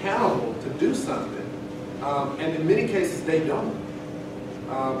charge accountable to do something. And in many cases, they don't.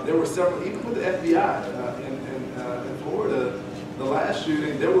 There were several, even with the FBI in Florida, the last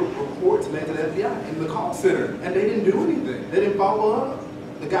shooting, there were reports made to the FBI in the call center, and they didn't do anything. They didn't follow up.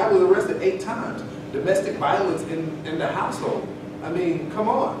 The guy was arrested 8 times. Domestic violence in the household. I mean, come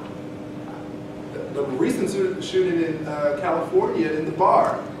on. The recent shooting in California in the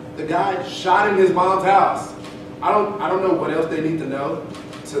bar, the guy shot in his mom's house. I don't know what else they need to know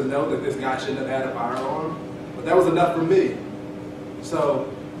that this guy shouldn't have had a firearm, but that was enough for me.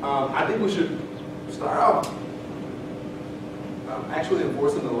 So I think we should start off actually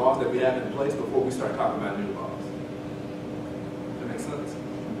enforcing the laws that we have in place before we start talking about new laws. That makes sense?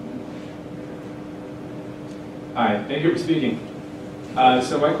 Hi, thank you for speaking.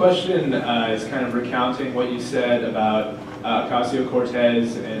 So my question is kind of recounting what you said about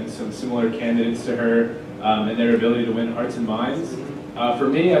Ocasio-Cortez and some similar candidates to her and their ability to win hearts and minds. For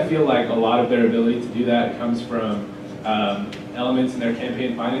me, I feel like a lot of their ability to do that comes from elements in their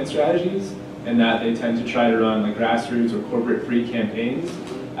campaign finance strategies, and that they tend to try to run like grassroots or corporate-free campaigns.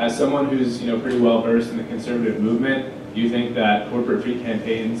 As someone who's pretty well versed in the conservative movement, do you think that corporate-free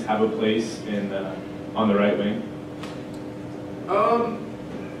campaigns have a place in on the right wing?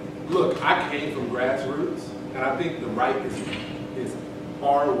 Look, I came from grassroots, and I think the right is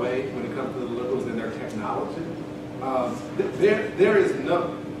far away when it comes to the liberals and their technology.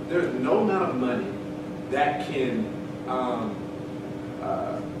 there's no amount of money that can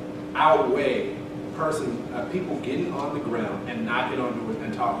outweigh people getting on the ground and knocking on doors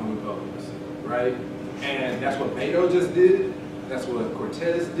and talking with voters, right? And that's what Beto just did. That's what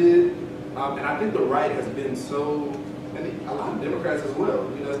Cortez did. And I think the right has been so, and a lot of Democrats as well,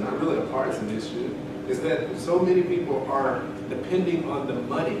 you know, it's not really a partisan issue, is that so many people are depending on the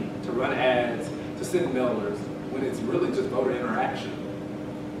money to run ads, to send mailers, when it's really just voter interaction.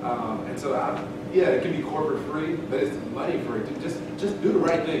 And so, yeah, it can be corporate free, but it's money free. Just do the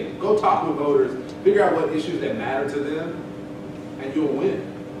right thing. Go talk with voters, figure out what issues that matter to them, and you'll win.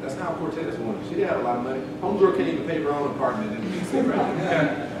 That's how Cortez won. She didn't have a lot of money. Homegirl can't even pay her own apartment in DC right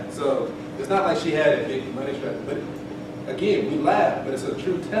now. So it's not like she had a big money strategy. But again, we laugh, but it's a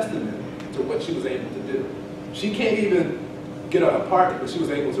true testament to what she was able to do. She can't even get an apartment, but she was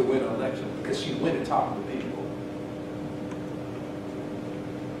able to win an election because she went and talked to people.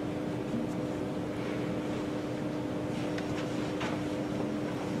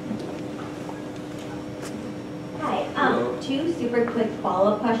 Two super quick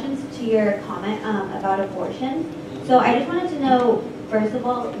follow-up questions to your comment about abortion. So I just wanted to know, first of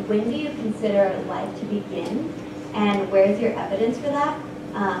all, when do you consider life to begin, and where's your evidence for that?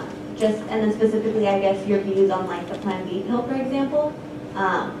 And then specifically, I guess, your views on like the Plan B pill, for example,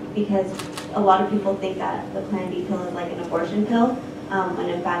 because a lot of people think that the Plan B pill is like an abortion pill, when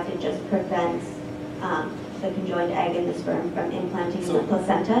in fact it just prevents the conjoined egg in the sperm from implanting in the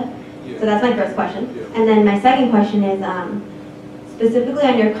placenta. Yeah. So that's my first question. Yeah. And then my second question is specifically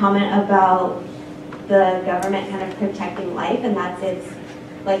on your comment about the government kind of protecting life, and that's its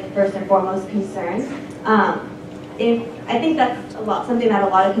like first and foremost concern. I think that's something that a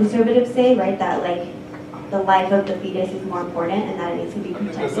lot of conservatives say, right? That like the life of the fetus is more important and that it needs to be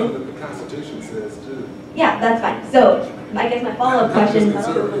protected. That's something that the Constitution says too. Yeah, that's fine. So I guess my follow-up question.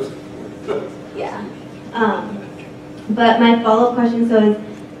 Yeah. But my follow-up question is,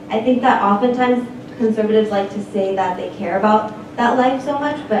 I think that oftentimes conservatives like to say that they care about that life so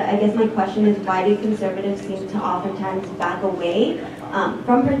much, but I guess my question is, why do conservatives seem to oftentimes back away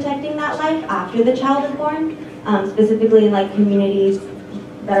from protecting that life after the child is born, specifically in like communities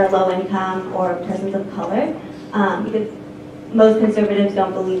that are low income or persons of color? Because most conservatives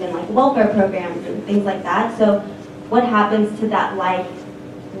don't believe in like welfare programs and things like that. So what happens to that life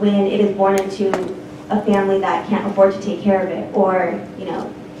when it is born into a family that can't afford to take care of it, or, you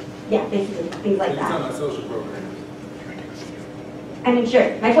know, yeah, basically things like that. You're talking about social programs. I mean,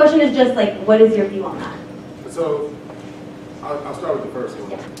 sure. My question is just like, what is your view on that? So, I'll start with the first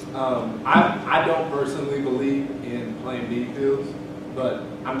one. Yeah. I don't personally believe in Plan B pills, but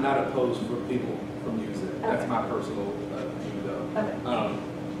I'm not opposed for people from using it. That's my personal view, though. Okay.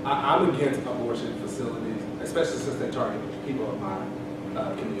 I'm against abortion facilities, especially since they target people of my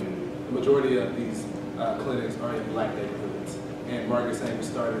community. The majority of these clinics are in black neighborhoods, and Margaret Sanger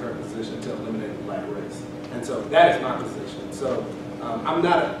started her position to eliminate the black race. And so that is my position. So I'm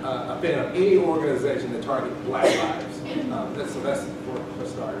not a fan of any organization that targets black lives. That's for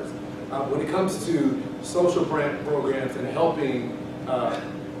starters. When it comes to social programs and helping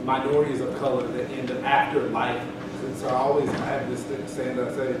minorities of color that end up after life, so I have this saying that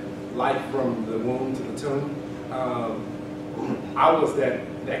I say, life from the womb to the tomb. I was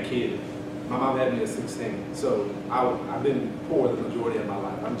that kid. My mom had me at 16, so I've been poor the majority of my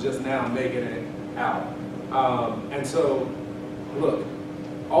life. I'm just now making it out. And so, look,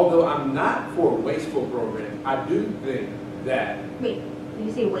 although I'm not for a wasteful program, I do think that... Wait, did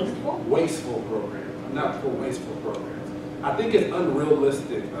you say wasteful? Wasteful program. I'm not for wasteful programs. I think it's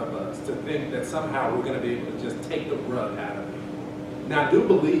unrealistic of us to think that somehow we're going to be able to just take the rug out of people. Now, I do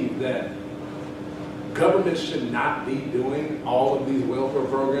believe that government should not be doing all of these welfare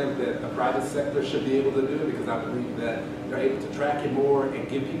programs that the private sector should be able to do, because I believe that they're able to track it more and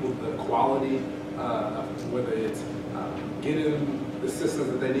give people the quality, whether it's getting the systems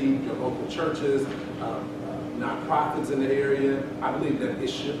that they need, your local churches, nonprofits in the area. I believe that it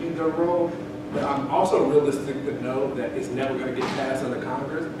should be their role, but I'm also realistic to know that it's never going to get passed under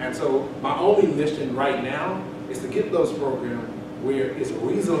Congress. And so my only mission right now is to get those programs where it's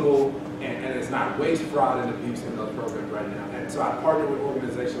reasonable and it's not waste, fraud, and abuse in those programs right now. And so I partner with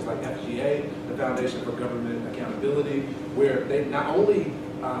organizations like FGA, the Foundation for Government Accountability, where they not only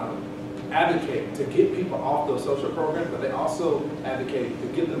advocate to get people off those social programs, but they also advocate to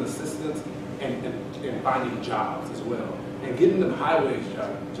give them assistance and finding jobs as well, and getting them high-wage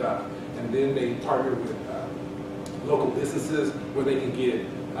jobs. And then they partner with local businesses where they can get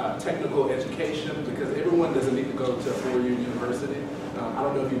technical education, because everyone doesn't need to go to a four-year university. I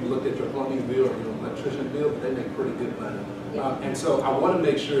don't know if you've looked at your plumbing bill or your electrician bill, but they make pretty good money. And so I want to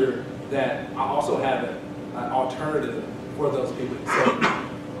make sure that I also have an alternative for those people. So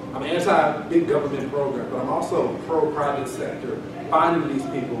I'm anti-big government program, but I'm also pro-private sector, finding these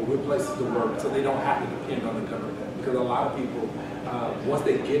people with places to work so they don't have to depend on the government. Because a lot of people, once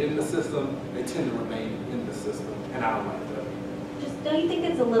they get in the system, they tend to remain in the system, and I don't like that. Just don't you think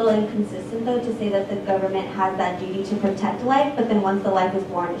it's a little inconsistent though to say that the government has that duty to protect life, but then once the life is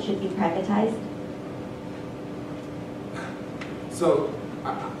born, it should be privatized? So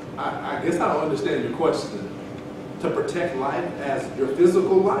I guess I don't understand your question. To protect life as your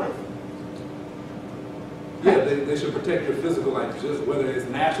physical life? Yeah, they should protect your physical life. Just whether it's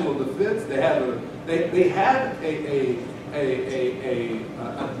national defense, they have a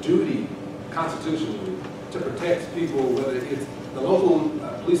duty constitutionally to protect people, whether it's the local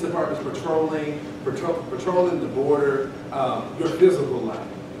police departments patrolling the border, your physical life.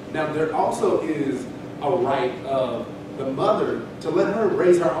 Now there also is a right of the mother to let her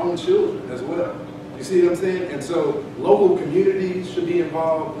raise her own children as well. You see what I'm saying? And so local communities should be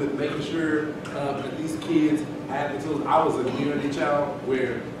involved with making sure that these kids have the tools. I was a community child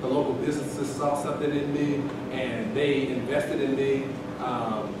where the local businesses saw something in me and they invested in me.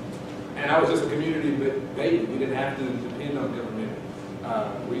 And I was just a community baby. We didn't have to depend on government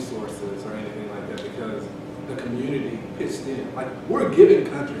resources or anything like that because the community pitched in. Like, we're a giving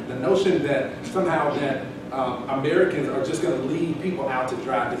country. The notion that somehow that Americans are just going to lead people out to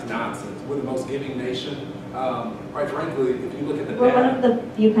drive is nonsense. We're the most giving nation. Quite frankly, if you look at the We're data, one of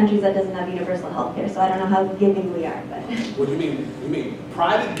the few countries that doesn't have universal health care, so I don't know how giving we are. But what do you mean? You mean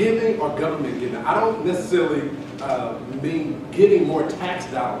private giving or government giving? I don't necessarily mean giving more tax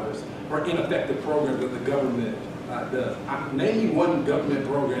dollars for ineffective programs that the government does. Name me one government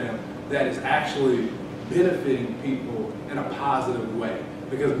program that is actually benefiting people in a positive way.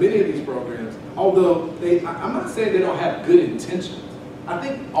 Because many of these programs, although I'm not saying they don't have good intentions. I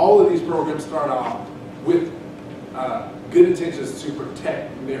think all of these programs start off with good intentions to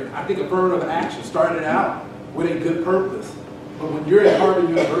protect marriage. I think affirmative action started out with a good purpose. But when you're at Harvard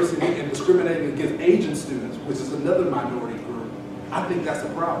University and discriminating against Asian students, which is another minority group, I think that's a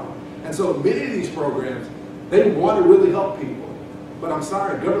problem. And so many of these programs, they want to really help people. But I'm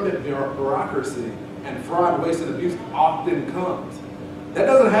sorry, government bureaucracy and fraud, waste, and abuse often comes. That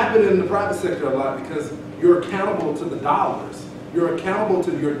doesn't happen in the private sector a lot because you're accountable to the dollars. You're accountable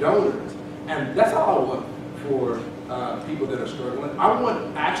to your donors. And that's all I want for people that are struggling. I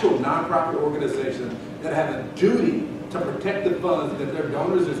want actual nonprofit organizations that have a duty to protect the funds that their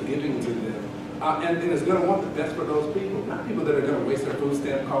donors is giving to them. And it's going to want the best for those people, not people that are going to waste their food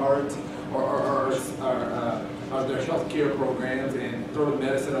stamp cards or their health care programs and throw the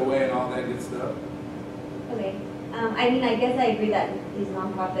medicine away and all that good stuff. okay. I mean, I guess I agree that these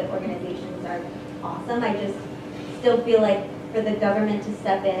nonprofit organizations are awesome. I just still feel like for the government to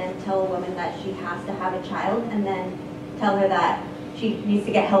step in and tell a woman that she has to have a child and then tell her that she needs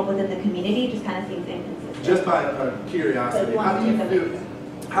to get help within the community just kind of seems inconsistent. Just by curiosity, how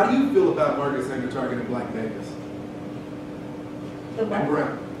do you feel about Margaret Sanger targeting black babies? The what? And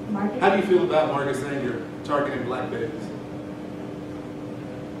brown. Margaret? How do you feel about Margaret Sanger targeting black babies?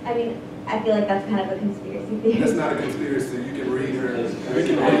 I mean, I feel like that's kind of a conspiracy theory. That's not a conspiracy. You can read her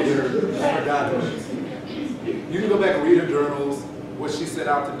documents. You can go back and read her journals, what she set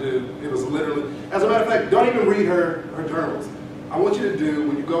out to do. It was literally, as a matter of fact, don't even read her journals. I want you to do,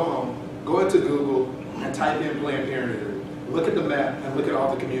 when you go home, go into Google and type in Planned Parenthood. Look at the map and look at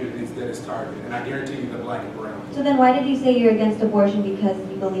all the communities that it's targeted. And I guarantee you they're black and brown. So then why did you say you're against abortion because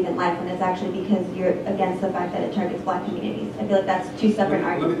you believe in life when it's actually because you're against the fact that it targets black communities? I feel like that's two separate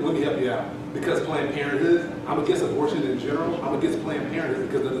arguments. Let me help you out. Because Planned Parenthood, I'm against abortion in general. I'm against Planned Parenthood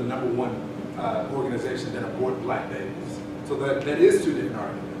because they're the #1 organization that abort black babies. So that is two different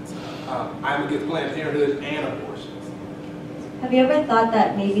arguments. I'm against Planned Parenthood and abortions. Have you ever thought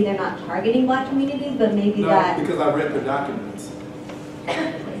that maybe they're not targeting black communities, but maybe that... No, because I read the documents. So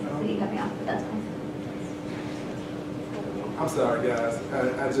you cut me off, but that's fine. I'm sorry, guys.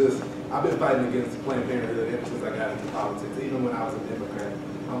 I've been fighting against Planned Parenthood ever since I got into politics, even when I was a Democrat.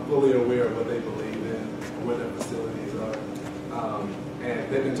 I'm fully aware of what they believe in, where their facilities are. And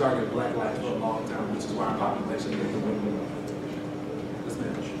they've been targeting black lives for a long time, which is why our population is dwindling. Yes,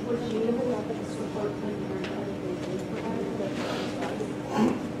 ma'am. Would you ever like to support Planned Parenthood?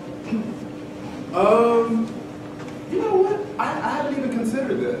 You know what? I haven't even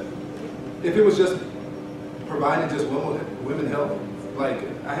considered that. If it was just providing just women health, like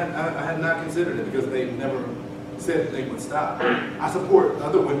I had not considered it because they never said they would stop. I support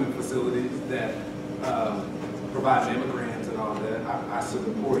other women facilities that provide mammograms and all that. I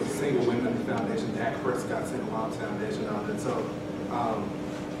support Single Women Foundation, Dak Prescott Single Moms Foundation on it. So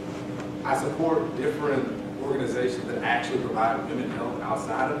I support different organizations that actually provide women health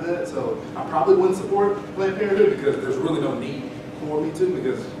outside of that. So I probably wouldn't support Planned Parenthood because there's really no need for me to,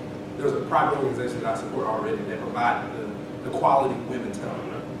 because there's a private organization that I support already that provide the quality women's health.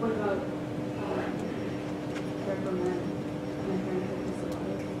 What about recommend Planned Parenthood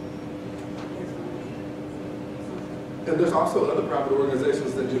facilities? And there's also other private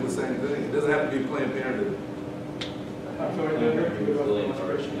organizations that do the same thing. It doesn't have to be Planned Parenthood. Really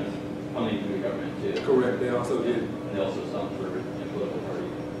encouragement funding through the government too. Correct, they also did. And they also some for political party.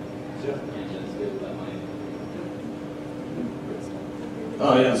 Yeah. And it's good with that money.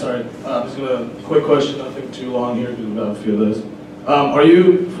 Oh yeah, sorry. Just quick question, nothing too long here because we have a few of those. Are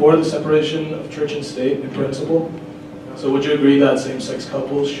you for the separation of church and state in principle? So would you agree that same-sex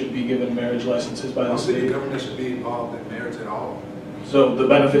couples should be given marriage licenses by I the don't think the state? government should be involved in marriage at all. So the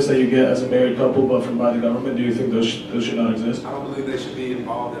benefits that you get as a married couple but from by the government, do you think those should not exist? I don't believe they should be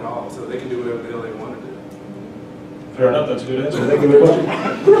involved at all, so they can do whatever the hell they want to do. Fair enough, that's a good answer. Thank you very much.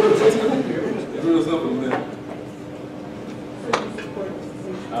 It's real simple, man.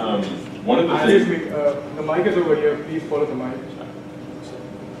 One of the Excuse things. me, the mic is over here. Please follow the mic.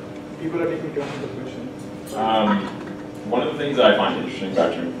 People are taking turns with the question. One of the things that I find interesting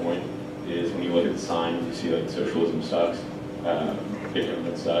about Turning Point is when you look at the signs, you see like socialism sucks, big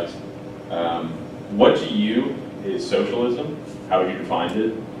government sucks. What to you is socialism? How would you define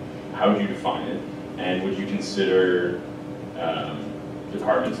it? How would you define it? And would you consider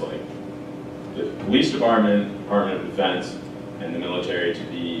departments like the police department, Department of Defense, and the military to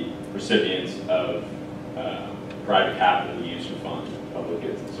be recipients of private capital used to fund public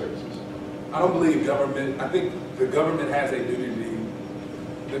goods and services? I don't believe government, I think the government has a duty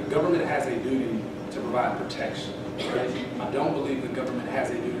to provide protection, right? I don't believe the government has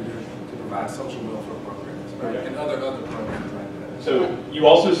a duty to provide social welfare programs, right? Okay. And other programs like that. So you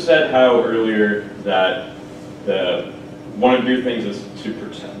also said how earlier that one of your things is to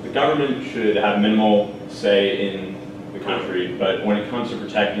protect, the government should have minimal say in the country, but when it comes to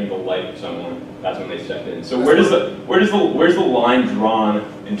protecting the life of someone, that's when they step in. So where's the line drawn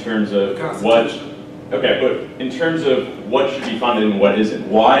in terms of what? Okay, but in terms of what should be funded and what isn't,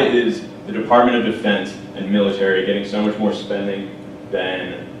 why is the Department of Defense and military getting so much more spending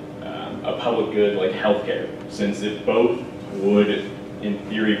than a public good like healthcare, since it both would, in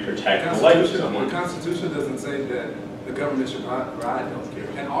theory, protect the life of someone? The Constitution doesn't say that the government should provide health care.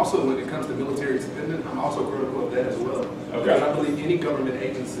 And also, when it comes to military spending, I'm also critical of that as well. Okay. Because I believe any government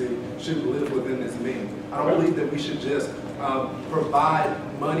agency should live within its means. I don't believe that we should just provide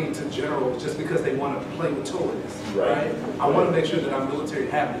money to generals just because they want to play with toys, right? I want to make sure that our military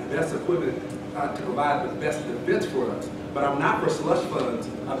have the best equipment to provide the best defense for us. But I'm not for slush funds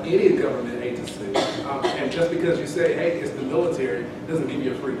of any government agency. And just because you say, hey, it's the military, doesn't give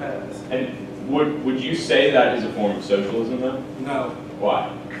you a free pass. And would you say that is a form of socialism, though? No.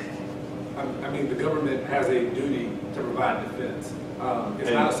 Why? I mean, the government has a duty to provide defense.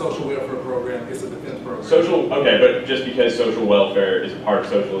 It's not a social welfare program, it's a defense program. Okay, but just because social welfare is a part of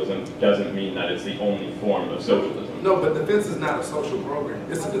socialism doesn't mean that it's the only form of socialism. No, but defense is not a social program,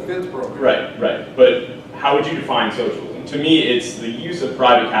 it's a defense program. Right. But how would you define socialism? To me, it's the use of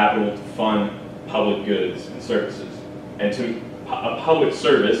private capital to fund public goods and services. And a public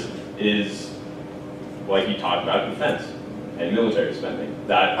service is, like you talked about, defense and military spending.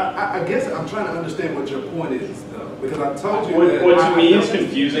 That I guess I'm trying to understand what your point is, though, because I told you that. What to me is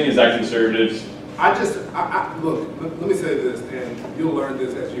confusing is that conservatives. Look, let me say this, and you'll learn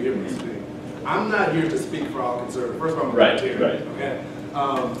this as you hear me speak. I'm not here to speak for all conservatives. First of all, I'm a libertarian, okay?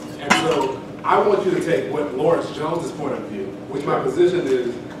 And so I want you to take what Lawrence Jones's point of view, which my position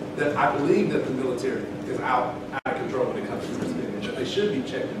is that I believe that the military is out of control when it comes to spending. They should be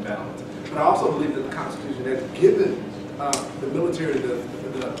checked and balanced. But I also believe that the Constitution has given the military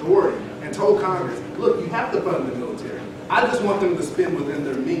the authority and told Congress, look, you have to fund the military. I just want them to spend within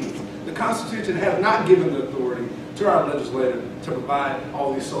their means. The Constitution has not given the authority to our legislature to provide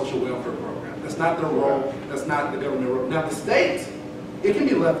all these social welfare programs. That's not their role. That's not the government role. Now, the states, it can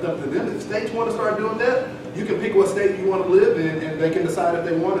be left up to them. If states want to start doing that, you can pick what state you want to live in, and they can decide if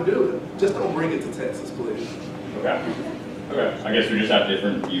they want to do it. Just don't bring it to Texas, please. Okay. I guess we just have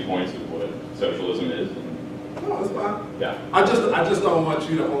different viewpoints of what socialism is. No, it's fine. Yeah. I just don't want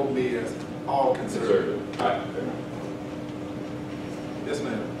you to hold me as all conservative. All right. Fair enough. Yes,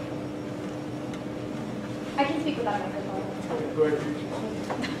 ma'am. I can speak without a microphone. Go ahead.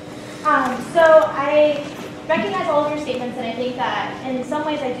 So I recognize all of your statements, and I think that in some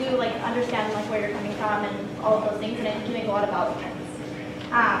ways I do understand where you're coming from, and all of those things, and I think you make a lot of valid points.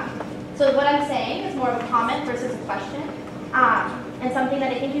 So what I'm saying is more of a comment versus a question, and something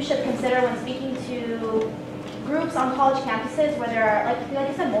that I think you should consider when speaking to groups on college campuses where there are, like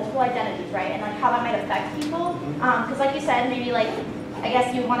you said, multiple identities, right? And like how that might affect people. Because like you said, maybe like, I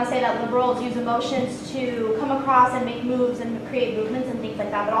guess you want to say that liberals use emotions to come across and make moves and create movements and things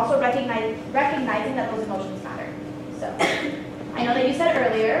like that, but also recognizing that those emotions matter. So I know that you said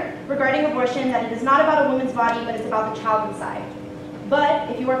earlier regarding abortion that it is not about a woman's body, but it's about the child inside. But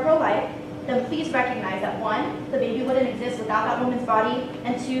if you are pro-life, then please recognize that one, the baby wouldn't exist without that woman's body,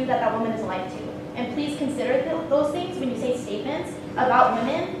 and two, that that woman is alive too. And please consider those things when you say statements about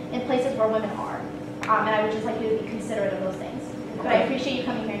women in places where women are. And I would just like you to be considerate of those things. But I appreciate you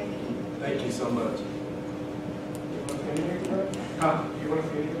coming here and speaking. Thank you so much. Huh? You want to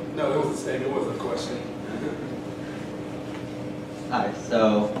say anything? No, it was a statement, it wasn't a question. Hi,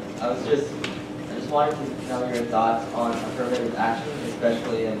 so I just wanted to know your thoughts on affirmative action,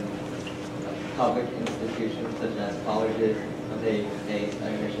 especially in public institutions such as colleges, when they face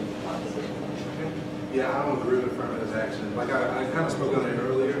admission policy. Yeah, I don't agree with affirmative action. Like I kind of spoke on it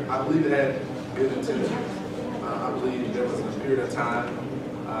earlier. I believe it had good intentions. I believe there was a period of time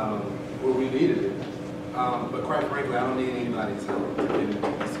where we needed it. But quite frankly, I don't need anybody's help in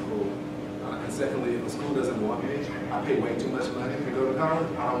school. And secondly, if a school doesn't want me, I pay way too much money to go to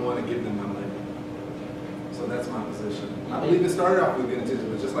college. I don't want to give them my money. So that's my position. I believe it started off with good intentions,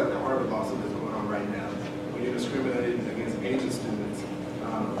 but just like the Harvard lawsuit that's going on right now, when you're discriminating against Asian students,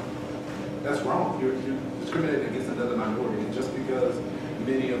 that's wrong. You're discriminating against another minority. And just because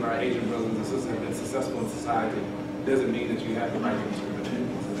many of our Asian brothers and sisters have been successful in society doesn't mean that you have the right to discriminate.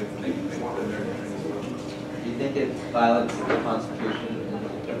 So they want their American dream as well. Do you think it violates the Constitution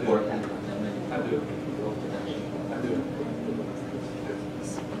and the 14th Amendment? I do. I do.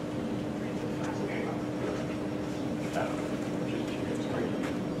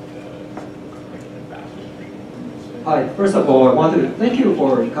 Hi, first of all, I want to thank you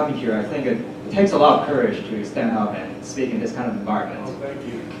for coming here. I think it takes a lot of courage to stand up and speak in this kind of environment. Oh, thank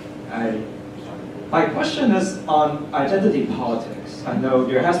you. My question is on identity politics. I know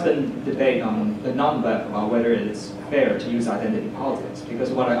there has been debate on the non-left about whether it is fair to use identity politics, because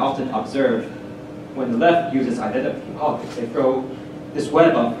what I often observe when the left uses identity politics, they throw this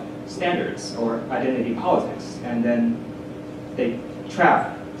web of standards or identity politics, and then they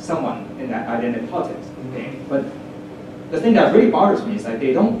trap someone in that identity politics game. But the thing that really bothers me is that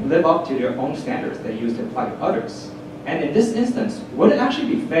they don't live up to their own standards they use to apply to others. And in this instance, would it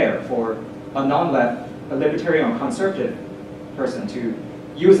actually be fair for a non-left, a libertarian or conservative person to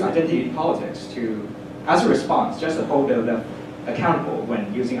use identity politics to, as a response, just to hold the left accountable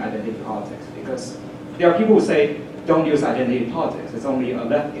when using identity politics? Because there are people who say, don't use identity politics, it's only a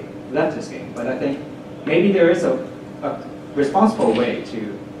leftist game. But I think maybe there is a responsible way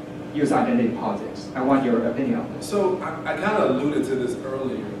to use identity politics. I want your opinion on this. So I kind of alluded to this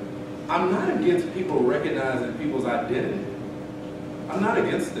earlier. I'm not against people recognizing people's identity. I'm not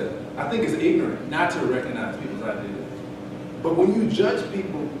against that. I think it's ignorant not to recognize people's identity. But when you judge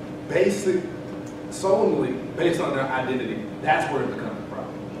people solely based on their identity, that's where it becomes a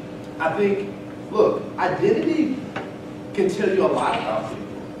problem. I think, look, identity can tell you a lot about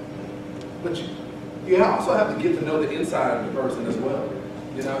people. But you also have to get to know the inside of the person as well.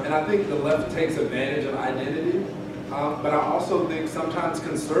 You know, and I think the left takes advantage of identity, but I also think sometimes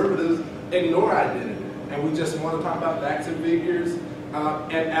conservatives ignore identity, and we just want to talk about facts and figures,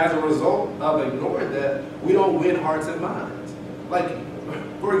 and as a result of ignoring that, we don't win hearts and minds. Like,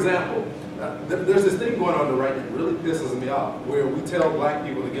 for example, there's this thing going on the right that really pisses me off, where we tell black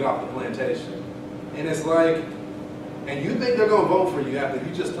people to get off the plantation, and it's like, and you think they're going to vote for you after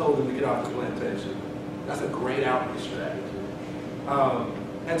you just told them to get off the plantation. That's a great outreach strategy.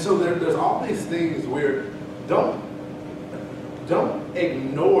 And so there's all these things where don't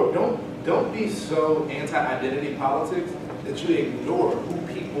ignore, don't be so anti-identity politics that you ignore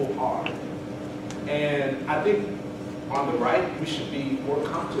who people are. And I think on the right, we should be more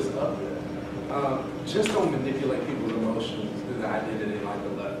conscious of that. Just don't manipulate people's emotions through the identity like the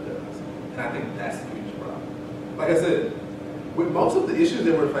left does. And I think that's a huge problem. Like I said, with most of the issues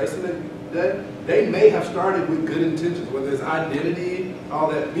that we're facing today, they may have started with good intentions, whether it's identity, all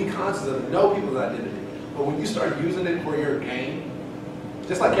that. Be conscious of it, know people's identity. But when you start using it for your gain,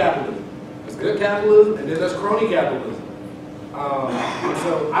 just like capitalism, there's good capitalism and then there's crony capitalism. And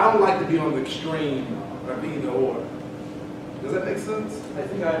so I don't like to be on the extreme of either or. Does that make sense? I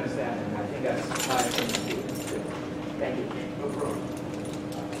think I understand, and I think that's my opinion. Thank you. No problem.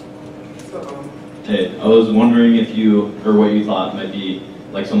 So, Hey, I was wondering if you, or what you thought might be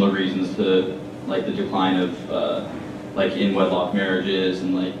like some of the reasons to like the decline of like in wedlock marriages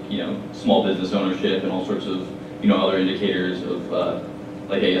and like small business ownership and all sorts of other indicators of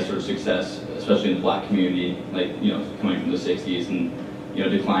like I guess sort of success, especially in the Black community, like coming from the '60s and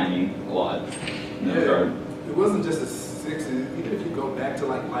declining a lot in that regard. It wasn't just the '60s. Even if you go back to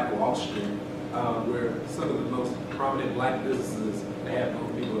like Black Wall Street, where some of the most prominent Black businesses, they have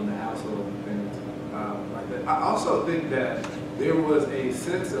both people in the household and things like that. I also think that there was a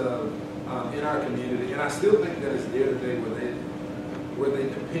sense of in our community, and I still think that it's there today, where they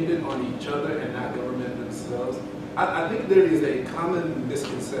depended on each other and not government themselves. I think there is a common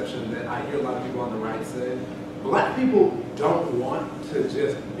misconception that I hear a lot of people on the right say: Black people don't want to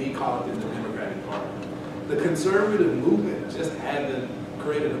just be caught up in the Democratic Party. The conservative movement just hasn't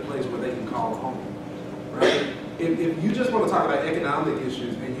created a place where they can call home, right? If you just want to talk about economic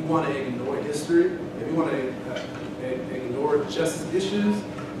issues and you want to ignore history, if you want to ignore justice issues,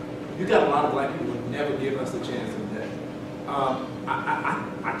 you got a lot of Black people who never give us a chance in that.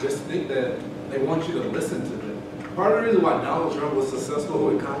 I just think that they want you to listen to them. Part of the reason why Donald Trump was successful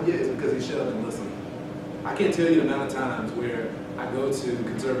with Kanye is because he shut up and listened. I can't tell you the amount of times where I go to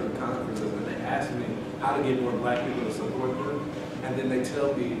conservative conferences and they ask me how to get more Black people to support them, and then they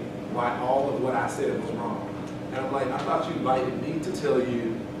tell me why all of what I said was wrong. And I'm like, I thought you invited me to tell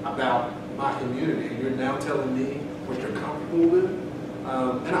you about my community, and you're now telling me what you're comfortable with.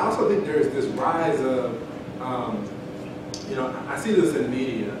 And I also think there is this rise of, I see this in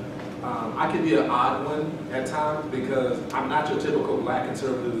media. I can be an odd one at times because I'm not your typical Black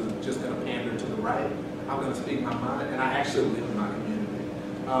conservative who's just going to pander to the right. I'm going to speak my mind, and I actually live in my community.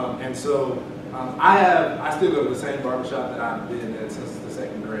 And so I still go to the same barbershop that I've been at since the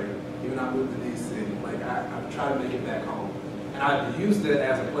 2nd grade. Even I moved to DC, like I've tried to make it back home. And I've used that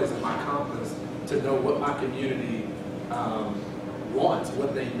as a place of my compass to know what my community wants,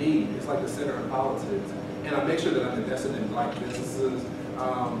 what they need. It's like the center of politics. And I make sure that I'm invested in Black businesses.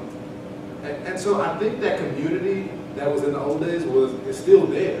 And so I think that community that was in the old days is still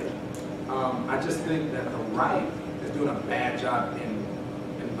there. I just think that the right is doing a bad job in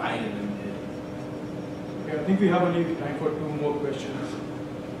inviting them in. Okay, I think we have only time for 2 more questions.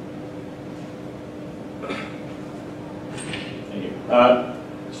 Thank you.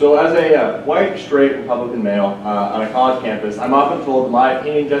 So as a white, straight Republican male on a college campus, I'm often told that my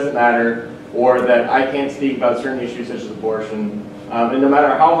opinion doesn't matter, or that I can't speak about certain issues such as abortion. And no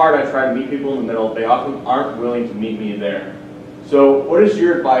matter how hard I try to meet people in the middle, they often aren't willing to meet me there. So what is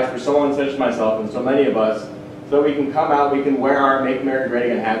your advice for someone such as myself and so many of us, so that we can come out, we can wear our Make America Great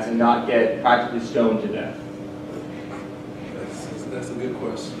Again hats and not get practically stoned to death? That's a good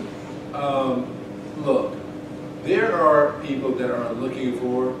question. Look, there are people that are looking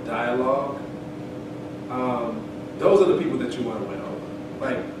for dialogue. Those are the people that you want to win over.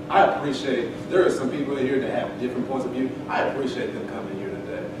 Like, I appreciate, there are some people in here that have different points of view. I appreciate them coming here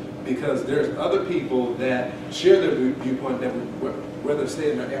today because there's other people that share their viewpoint that would rather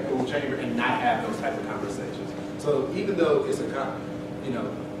stay in their echo chamber and not have those type of conversations. So even though it's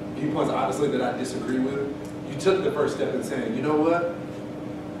viewpoints obviously that I disagree with, you took the first step in saying, you know what?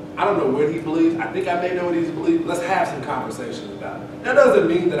 I don't know what he believes. I think I may know what he believes. Let's have some conversations about it. That doesn't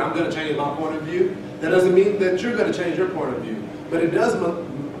mean that I'm going to change my point of view. That doesn't mean that you're going to change your point of view. But it does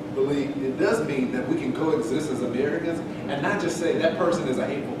mean that we can coexist as Americans and not just say that person is a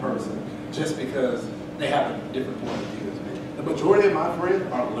hateful person just because they have a different point of view as me. The majority of my friends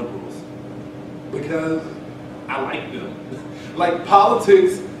are liberals because I like them. Like,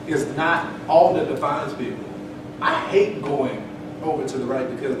 politics is not all that defines people. I hate going over to the right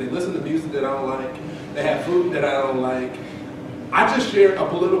because they listen to music that I don't like, they have food that I don't like. I just share a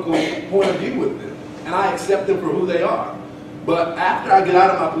political point of view with them, and I accept them for who they are. But after I get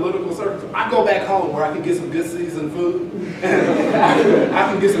out of my political circles, I go back home where I can get some good seasoned food, and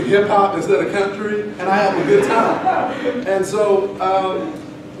I can get some hip hop instead of country, and I have a good time. And so,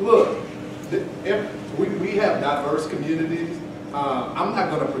 look, we have diverse communities. I'm not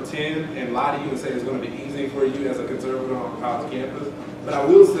going to pretend and lie to you and say it's going to be easy for you as a conservative on a college campus, but I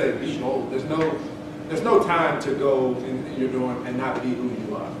will say be bold. There's no time to go in your dorm and not be who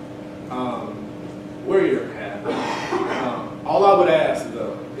you are. Wear your hat. All I would ask,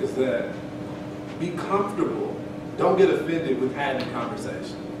 though, is that be comfortable. Don't get offended with having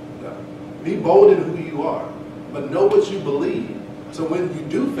conversations. Be bold in who you are, but know what you believe. So when you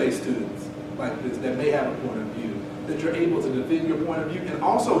do face students like this that may have a point of view, that you're able to defend your point of view and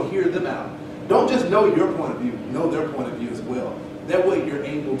also hear them out. Don't just know your point of view, know their point of view as well. That way you're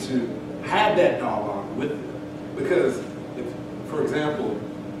able to have that dialogue with them. Because, for example,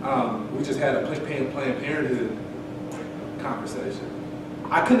 we just had a Planned Parenthood conversation.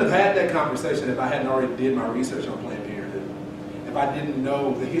 I couldn't have had that conversation if I hadn't already did my research on Planned Parenthood, if I didn't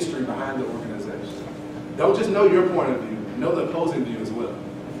know the history behind the organization. Don't just know your point of view, know the opposing view as well.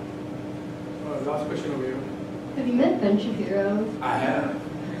 Last question over here. Have you met Ben Shapiro? I have.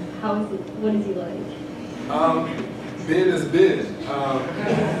 How is it? What is he like? Ben is Ben.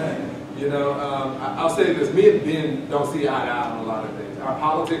 I'll say this, me and Ben don't see eye to eye on a lot of things. Our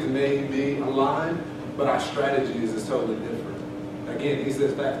politics may be aligned, but our strategies is totally different. Again, he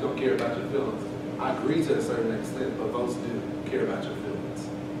says facts don't care about your feelings. I agree to a certain extent, but votes do care about your feelings.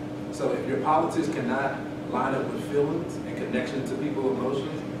 So if your politics cannot line up with feelings and connection to people's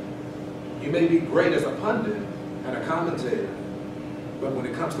emotions, you may be great as a pundit and a commentator, but when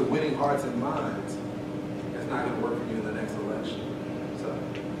it comes to winning hearts and minds, it's not going to work for you in the next election. So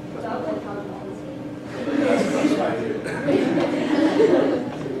that's right here.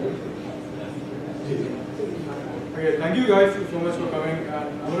 Okay, thank you guys so much for coming,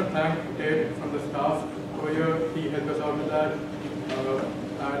 and I want to thank Dave from the staff over here. He helped us out with that,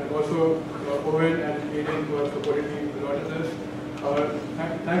 and also Owen and Aiden who have supported me a lot in this.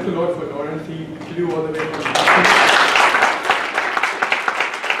 Thanks a lot for Lawrence. He flew all the way from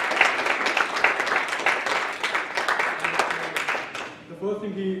The first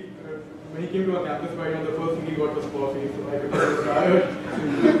thing when he came to our campus right now, the first thing he got was coffee, so I could get inspired.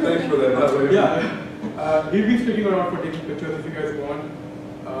 Thanks for that, by the way. Yeah. He'll be sticking around for taking pictures if you guys want.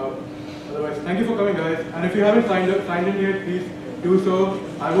 Otherwise, thank you for coming, guys. And if you haven't signed in yet, please do so.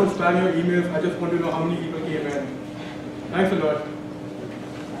 I won't spam your emails. I just want to know how many people came in. Thanks a lot.